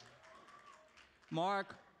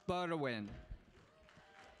 Mark Budwin,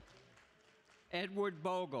 Edward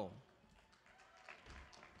Bogle,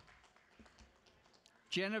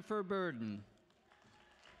 Jennifer Burden,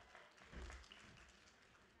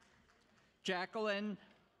 Jacqueline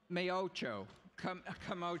Camacho,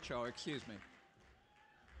 excuse me,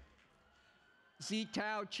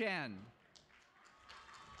 Zitao Chen,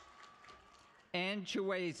 Ann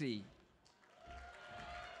Chuazy,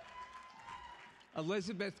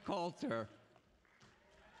 Elizabeth Coulter,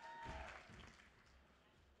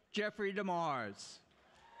 Jeffrey DeMars,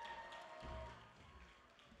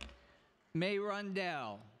 May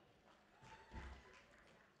Rundell,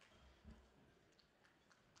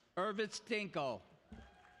 Irvitz Dinkle,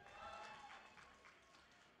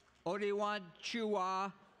 Odiwan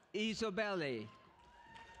Chua Isobelli,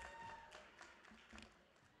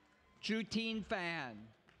 Jutine Fan,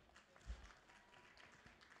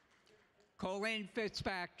 Colleen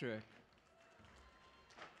Fitzpatrick,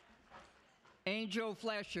 Angel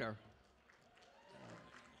Flesher,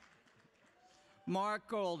 Mark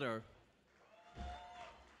Golder,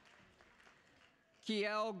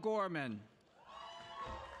 Kiel Gorman,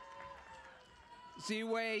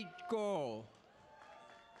 Ziwei Goal,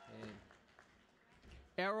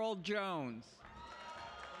 Errol Jones,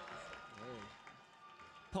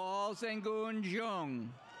 Paul Zangun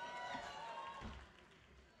Jung,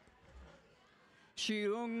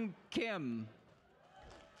 Xiung Kim,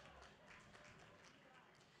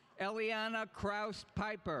 Eliana Kraus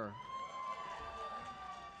Piper,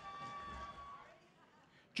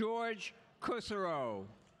 George Kusero,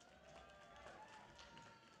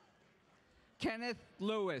 Kenneth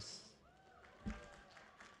Lewis,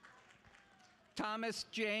 Thomas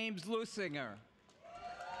James Lusinger,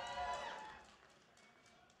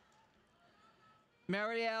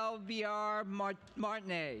 Marielle VR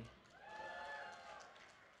Martinet,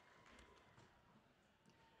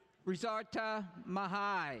 Rizarta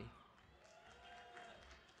Mahai,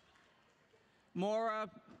 Maura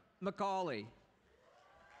McCauley,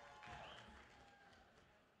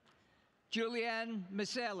 Julianne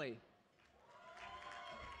Maselli,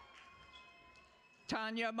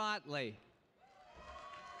 Tanya Motley,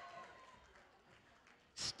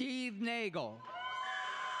 Steve Nagel,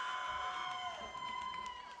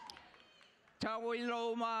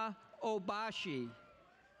 Tawiloma Obashi,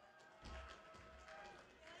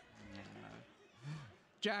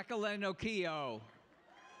 Jacqueline Okio,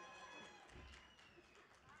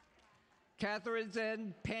 Catherine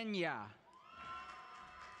Zen Pena,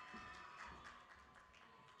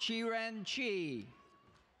 Chiren Chi,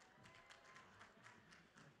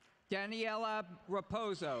 Daniela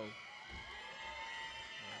Raposo,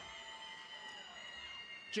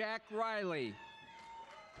 Jack Riley,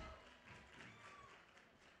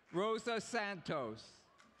 Rosa Santos,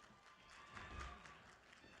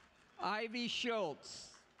 Ivy Schultz.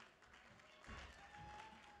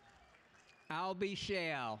 Albie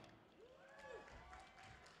Shale.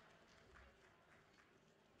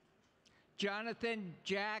 Jonathan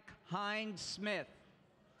Jack Hines Smith.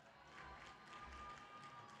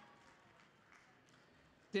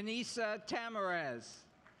 Denisa Tamarez.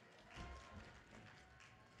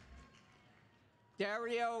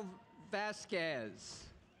 Dario Vasquez.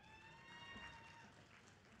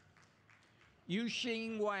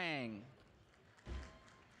 Yuxing Wang.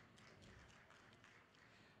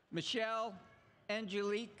 Michelle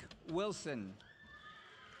Angelique Wilson.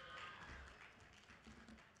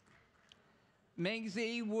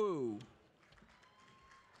 Mengzi Wu.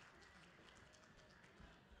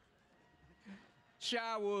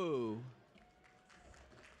 Xia Wu.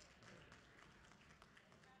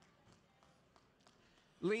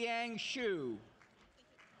 Liang Xu.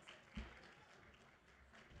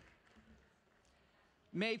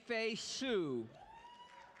 Meifei Su.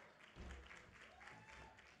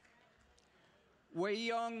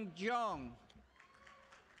 Weiyong Zhang.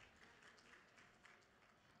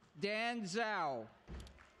 Dan Zhao.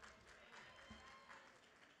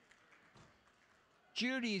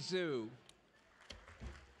 Judy Zhu.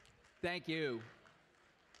 Thank you.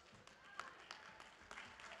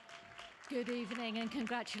 Good evening and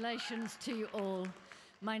congratulations to you all.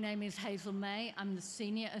 My name is Hazel May. I'm the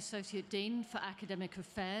Senior Associate Dean for Academic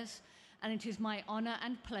Affairs, and it is my honor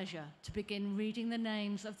and pleasure to begin reading the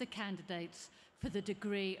names of the candidates for the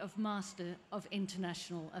degree of Master of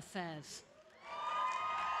International Affairs.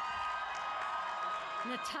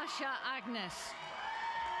 Natasha Agnes.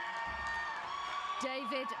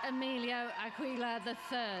 David Emilio Aguilar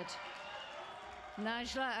III.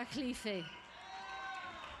 Najla Akhlifi.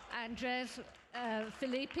 Andres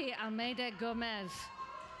Felipe Almeida Gomez.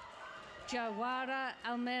 Jawara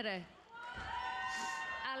Almeida.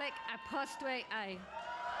 Alec Apostwe A.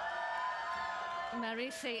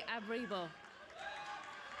 Marisi Abribo.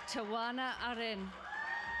 Tawana Arin.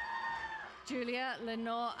 Julia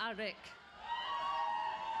Lenore Arik.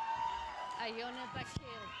 Ayona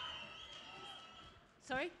Bakil.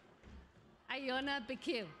 Sorry? Ayona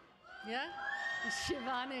Bakil. Yeah?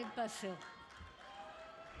 Shivani Basil.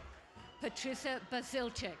 Patricia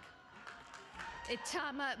Basilchik.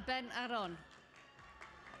 Itama Ben Aron.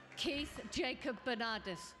 Keith Jacob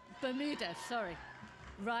Bermudez, sorry.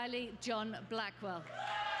 Riley John Blackwell.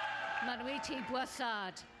 Manuiti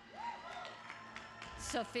Boissard.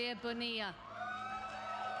 Sophia Bonilla.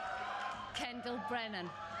 Kendall Brennan.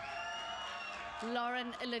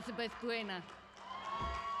 Lauren Elizabeth Buena.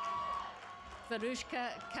 Verushka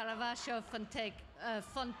Caravaggio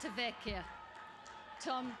Fontevecchia.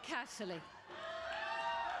 Tom Casserly.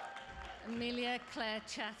 Amelia Claire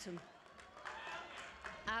Chatham.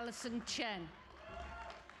 Alison Chen.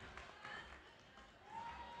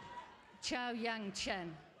 Chow Yang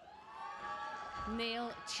Chen.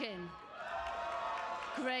 Neil Chin.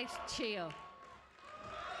 Grace Chio.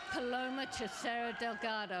 Paloma Chesero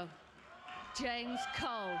Delgado. James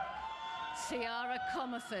Cole. Ciara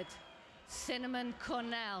Comerford. Cinnamon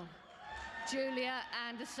Cornell. Julia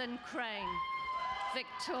Anderson Crane.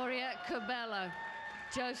 Victoria Cabello.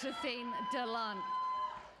 Josephine Delant.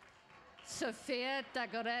 Sofia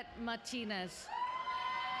Dagoret Martinez.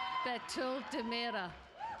 Betul Demira.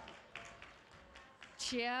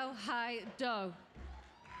 Chiao Hai Do.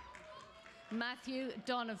 Matthew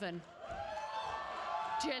Donovan.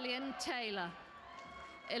 Gillian Taylor.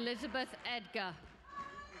 Elizabeth Edgar.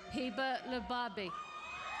 Heba Lubabi.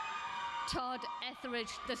 Todd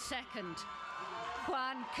Etheridge II.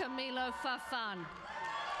 Juan Camilo Fafan.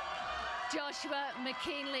 Joshua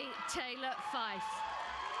McKinley Taylor Fife.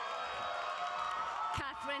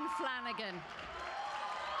 Catherine Flanagan.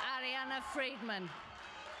 Ariana Friedman.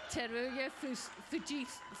 Teruya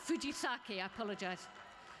Fujisaki, I apologize.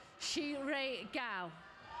 Shirei Gao.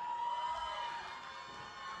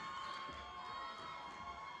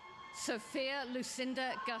 Sophia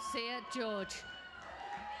Lucinda Garcia George.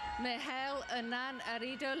 Miguel Hernan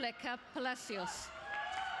Arido Leca Palacios.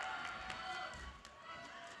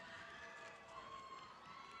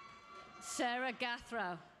 Sarah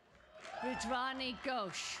Gathrow. Rudrani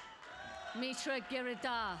Ghosh. Mitra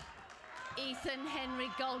Giridhar. Ethan Henry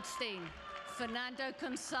Goldstein. Fernando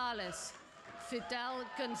Gonzalez. Fidel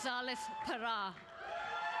Gonzalez Parra.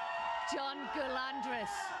 John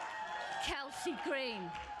Gulandris. Kelsey Green.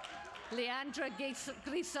 Leandra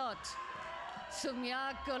Grisot.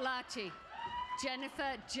 Sumya Golati.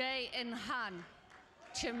 Jennifer J. Inhan.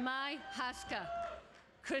 Chimai Haska.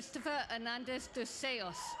 Christopher Hernandez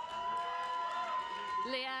Duseos.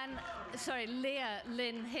 Leah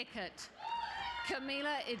Lynn Hickett.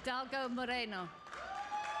 Camila Hidalgo Moreno,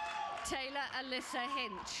 Taylor Alyssa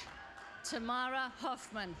Hinch, Tamara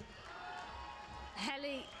Hoffman,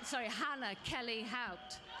 Hannah Kelly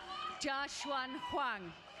Haupt, Joshua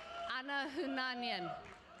Huang, Anna Hunanian,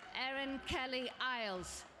 Erin Kelly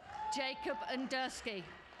Isles, Jacob Undersky,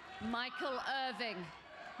 Michael Irving,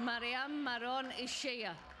 Mariam Maron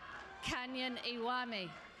Ishia, Kanyan Iwami,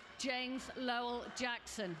 James Lowell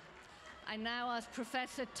Jackson. I now ask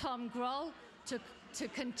Professor Tom Grohl to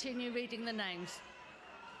continue reading the names.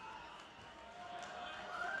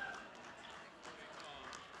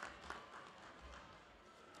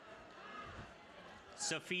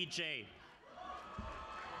 Sophie J.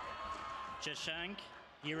 Shashank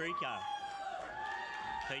Eureka.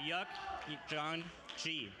 Hayuk John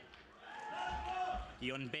G.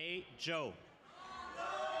 Yonbei Joe.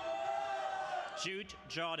 Jude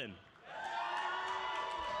Jordan.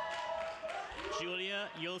 Julia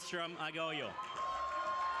Yulstrom Agoyo.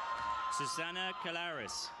 Susanna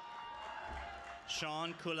Calaris.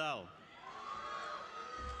 Sean Kulal.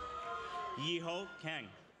 Yiho Kang.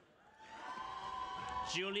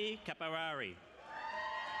 Julie Caparari.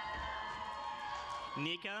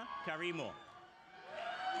 Nika Karimo.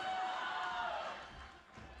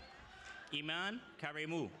 Iman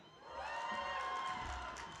Karimu.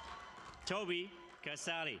 Toby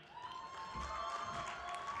Kasali.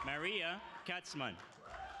 Maria Katzman.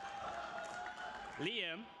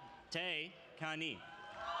 Liam Tay Kani.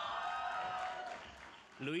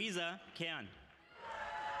 Louisa Kian.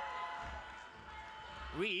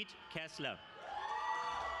 Reed Kessler.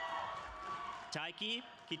 Taiki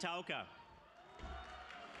Kitauka.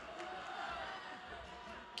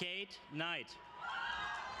 Kate Knight.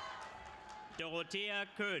 Dorothea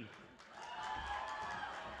Köhn.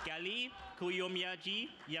 Gali Kuyomyaji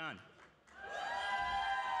Yan.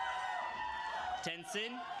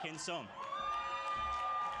 Tenzin Kinsom.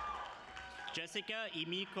 Jessica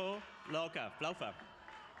Imiko Loka Flaufa.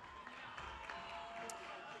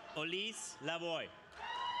 Elise Lavoy.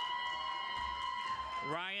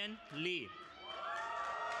 Ryan Lee.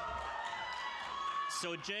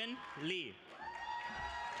 Sojin Lee.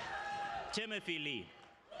 Timothy Lee.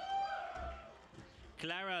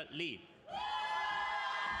 Clara Lee.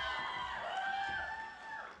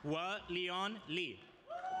 Wa Leon Lee.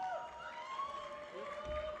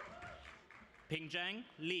 Pingjang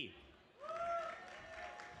Lee.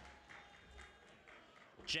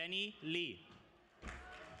 Jenny Lee.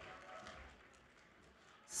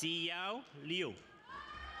 Xiyao Liu.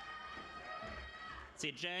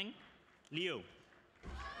 Zhejiang Liu.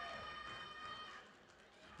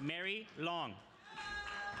 Mary Long.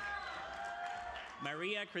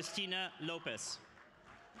 Maria Cristina Lopez.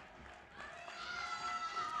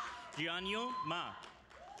 Jianyu Ma.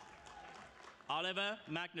 Oliver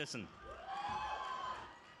Magnuson.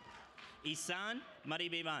 Isan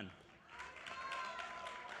Maribevan.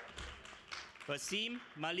 Wasim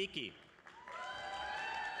Maliki.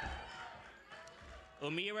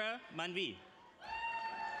 Umira Manvi.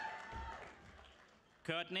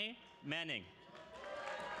 Courtney Manning.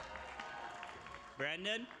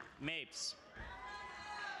 Brandon Mapes.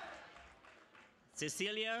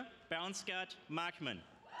 Cecilia Bounscott Markman.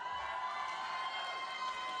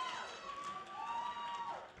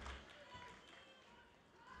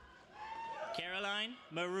 Caroline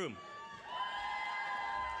Maroom.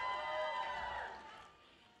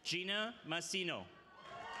 Gina Massino.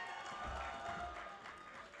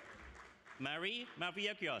 Marie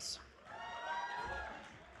Mavriakios.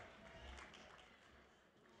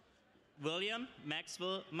 William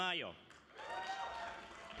Maxwell Mayo.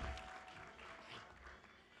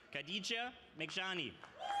 Khadija Mekjani.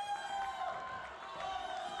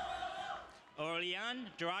 Orlean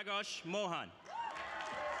Dragos Mohan.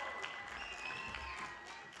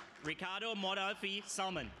 Ricardo Modalfi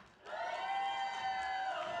Salmon.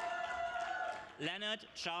 Leonard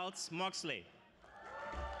Charles Moxley.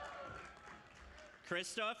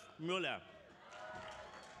 Christoph Müller.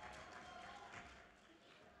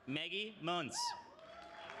 Maggie Muntz.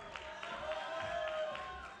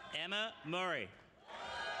 Emma Murray.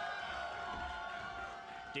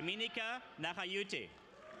 Dominica Nakayute.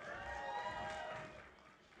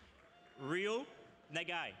 Ryu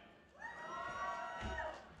Nagai.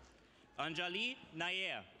 Anjali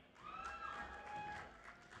Nair.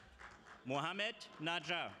 Mohammed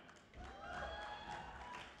Najjar.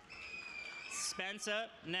 Spencer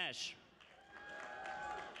Nash.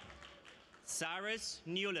 Cyrus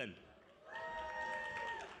Newland.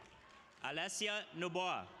 Alessia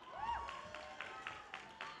Noboa.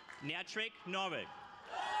 Neatrick Norvik.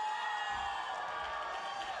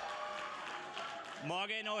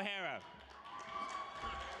 Morgan O'Hara.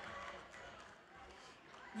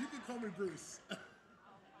 You can call me Bruce.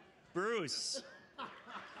 Bruce.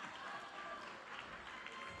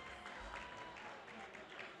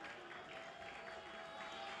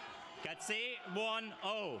 Katse Won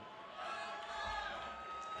O.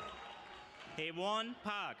 Hewon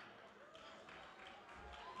Park.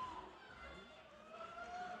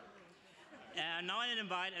 Now I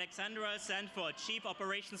invite Alexandra Sanford, Chief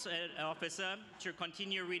Operations Officer, to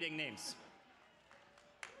continue reading names.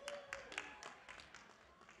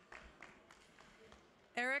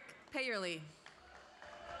 Eric Payerly.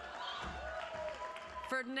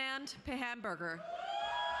 Ferdinand Pehamberger.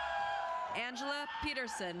 Angela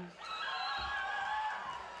Peterson.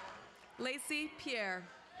 Lacey Pierre.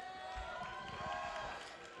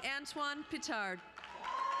 Antoine Pitard.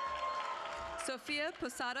 Sophia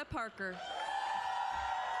Posada Parker.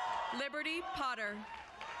 Liberty Potter.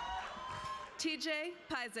 TJ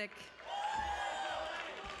Pizik.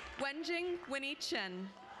 Wenjing Winnie Chen.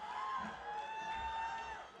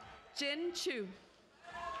 Jin Chu.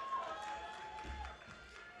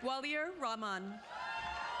 Walier Rahman.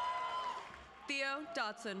 Theo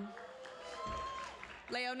Dotson.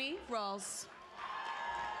 Leonie Rawls.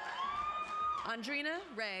 Andrina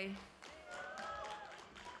Ray.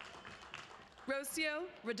 Rocio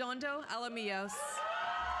Redondo Alamios.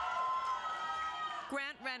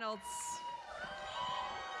 Grant Reynolds.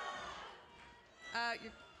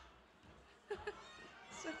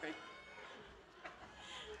 Sorry.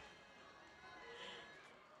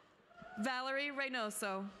 Valerie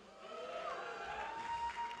Reynoso.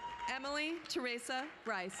 Emily Teresa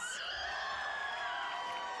Rice.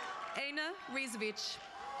 Aina Rizvich.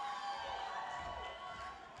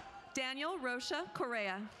 Daniel Rocha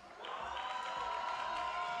Correa.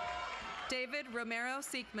 David Romero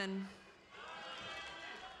Seekman.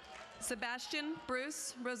 Sebastian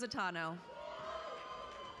Bruce Rosatano.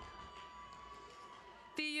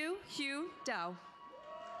 Thieu Hugh Dow.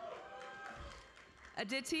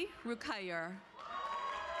 Aditi Rukayer.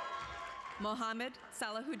 Mohammed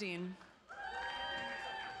Salahuddin.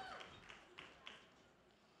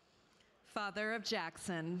 Father of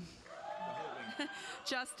Jackson.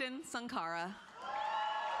 Justin Sankara.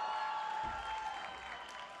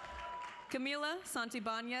 Camila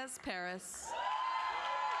Santibanez Paris.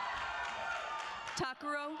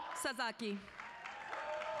 Takuro Sasaki.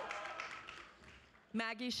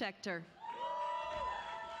 Maggie Schechter.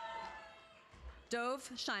 Dove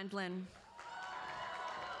Scheindlin.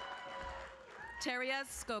 Teriaz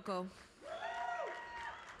Skoko.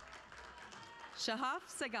 Shahaf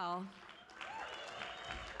Segal.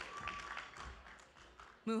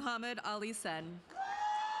 Muhammad Ali Sen.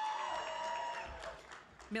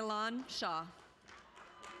 Milan Shah.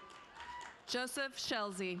 Joseph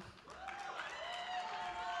Shelzy.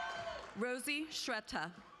 Rosie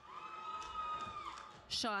Shretta.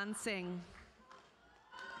 Sean Singh.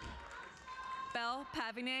 Belle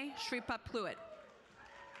Pavine Shripapluit.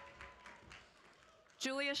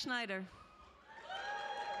 Julia Schneider.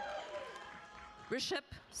 Riship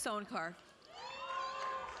Sonkar.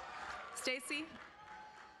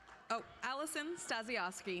 Allison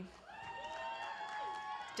Stasiowski.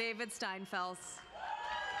 David Steinfels.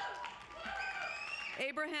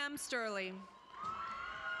 Abraham Sterling.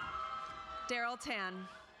 Daryl Tan.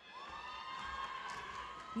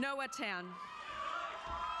 Noah Tan.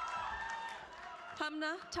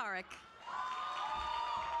 Hamna Tariq.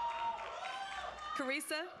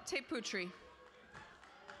 Carissa Teputri.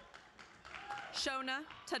 Shona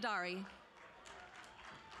Tadari.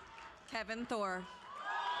 Kevin Thor.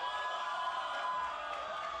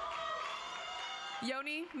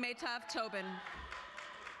 Yoni Metav Tobin.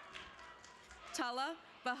 Tala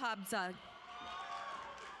Vahabzad.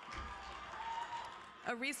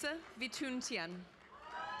 Arisa Vituntian.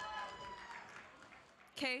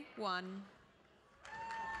 K1.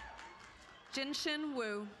 Jinshin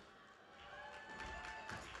Wu.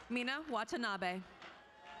 Mina Watanabe.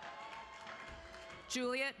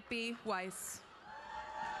 Juliet B. Weiss.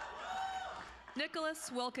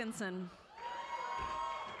 Nicholas Wilkinson.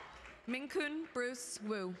 Minkun Bruce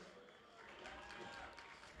Wu.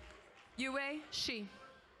 Yue Shi.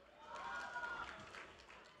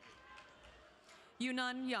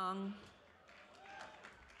 Yunan Yang.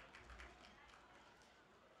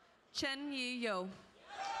 Chen Yi Yo.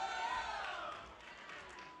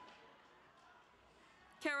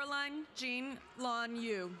 Caroline Jean Lon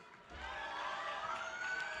Yu.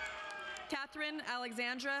 Catherine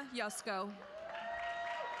Alexandra Yosko.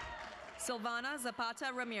 Silvana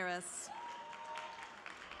Zapata Ramirez.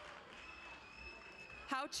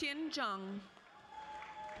 Hao Qin Zhang.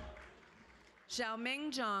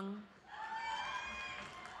 Xiaoming Zhang.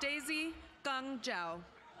 Daisy Gang Zhao.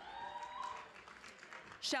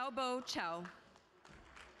 Xiaobo Chao.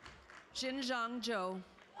 Xinjiang Zhou.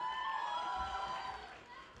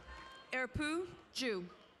 Erpu Zhu.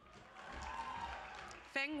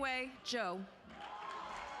 Fengwei Zhou.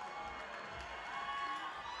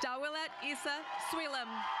 Dawilet Isa Swilim.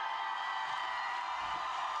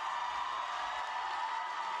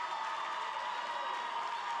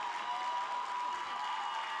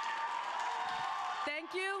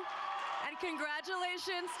 Thank you, and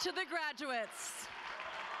congratulations to the graduates.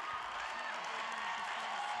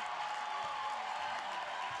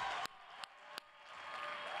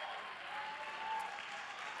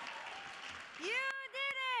 You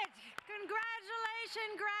did it!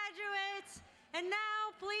 Congratulations, graduates! And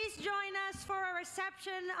now, please join us for a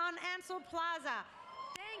reception on Ansel Plaza.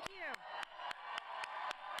 Thank you.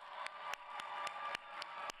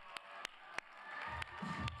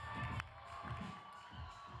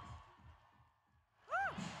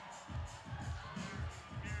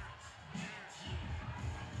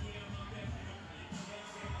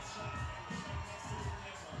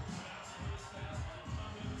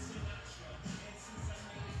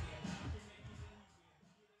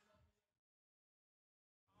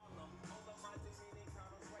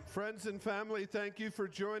 Friends and family, thank you for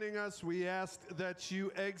joining us. We ask that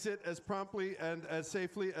you exit as promptly and as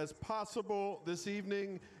safely as possible this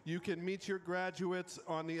evening. You can meet your graduates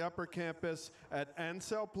on the upper campus at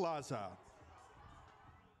Ansel Plaza.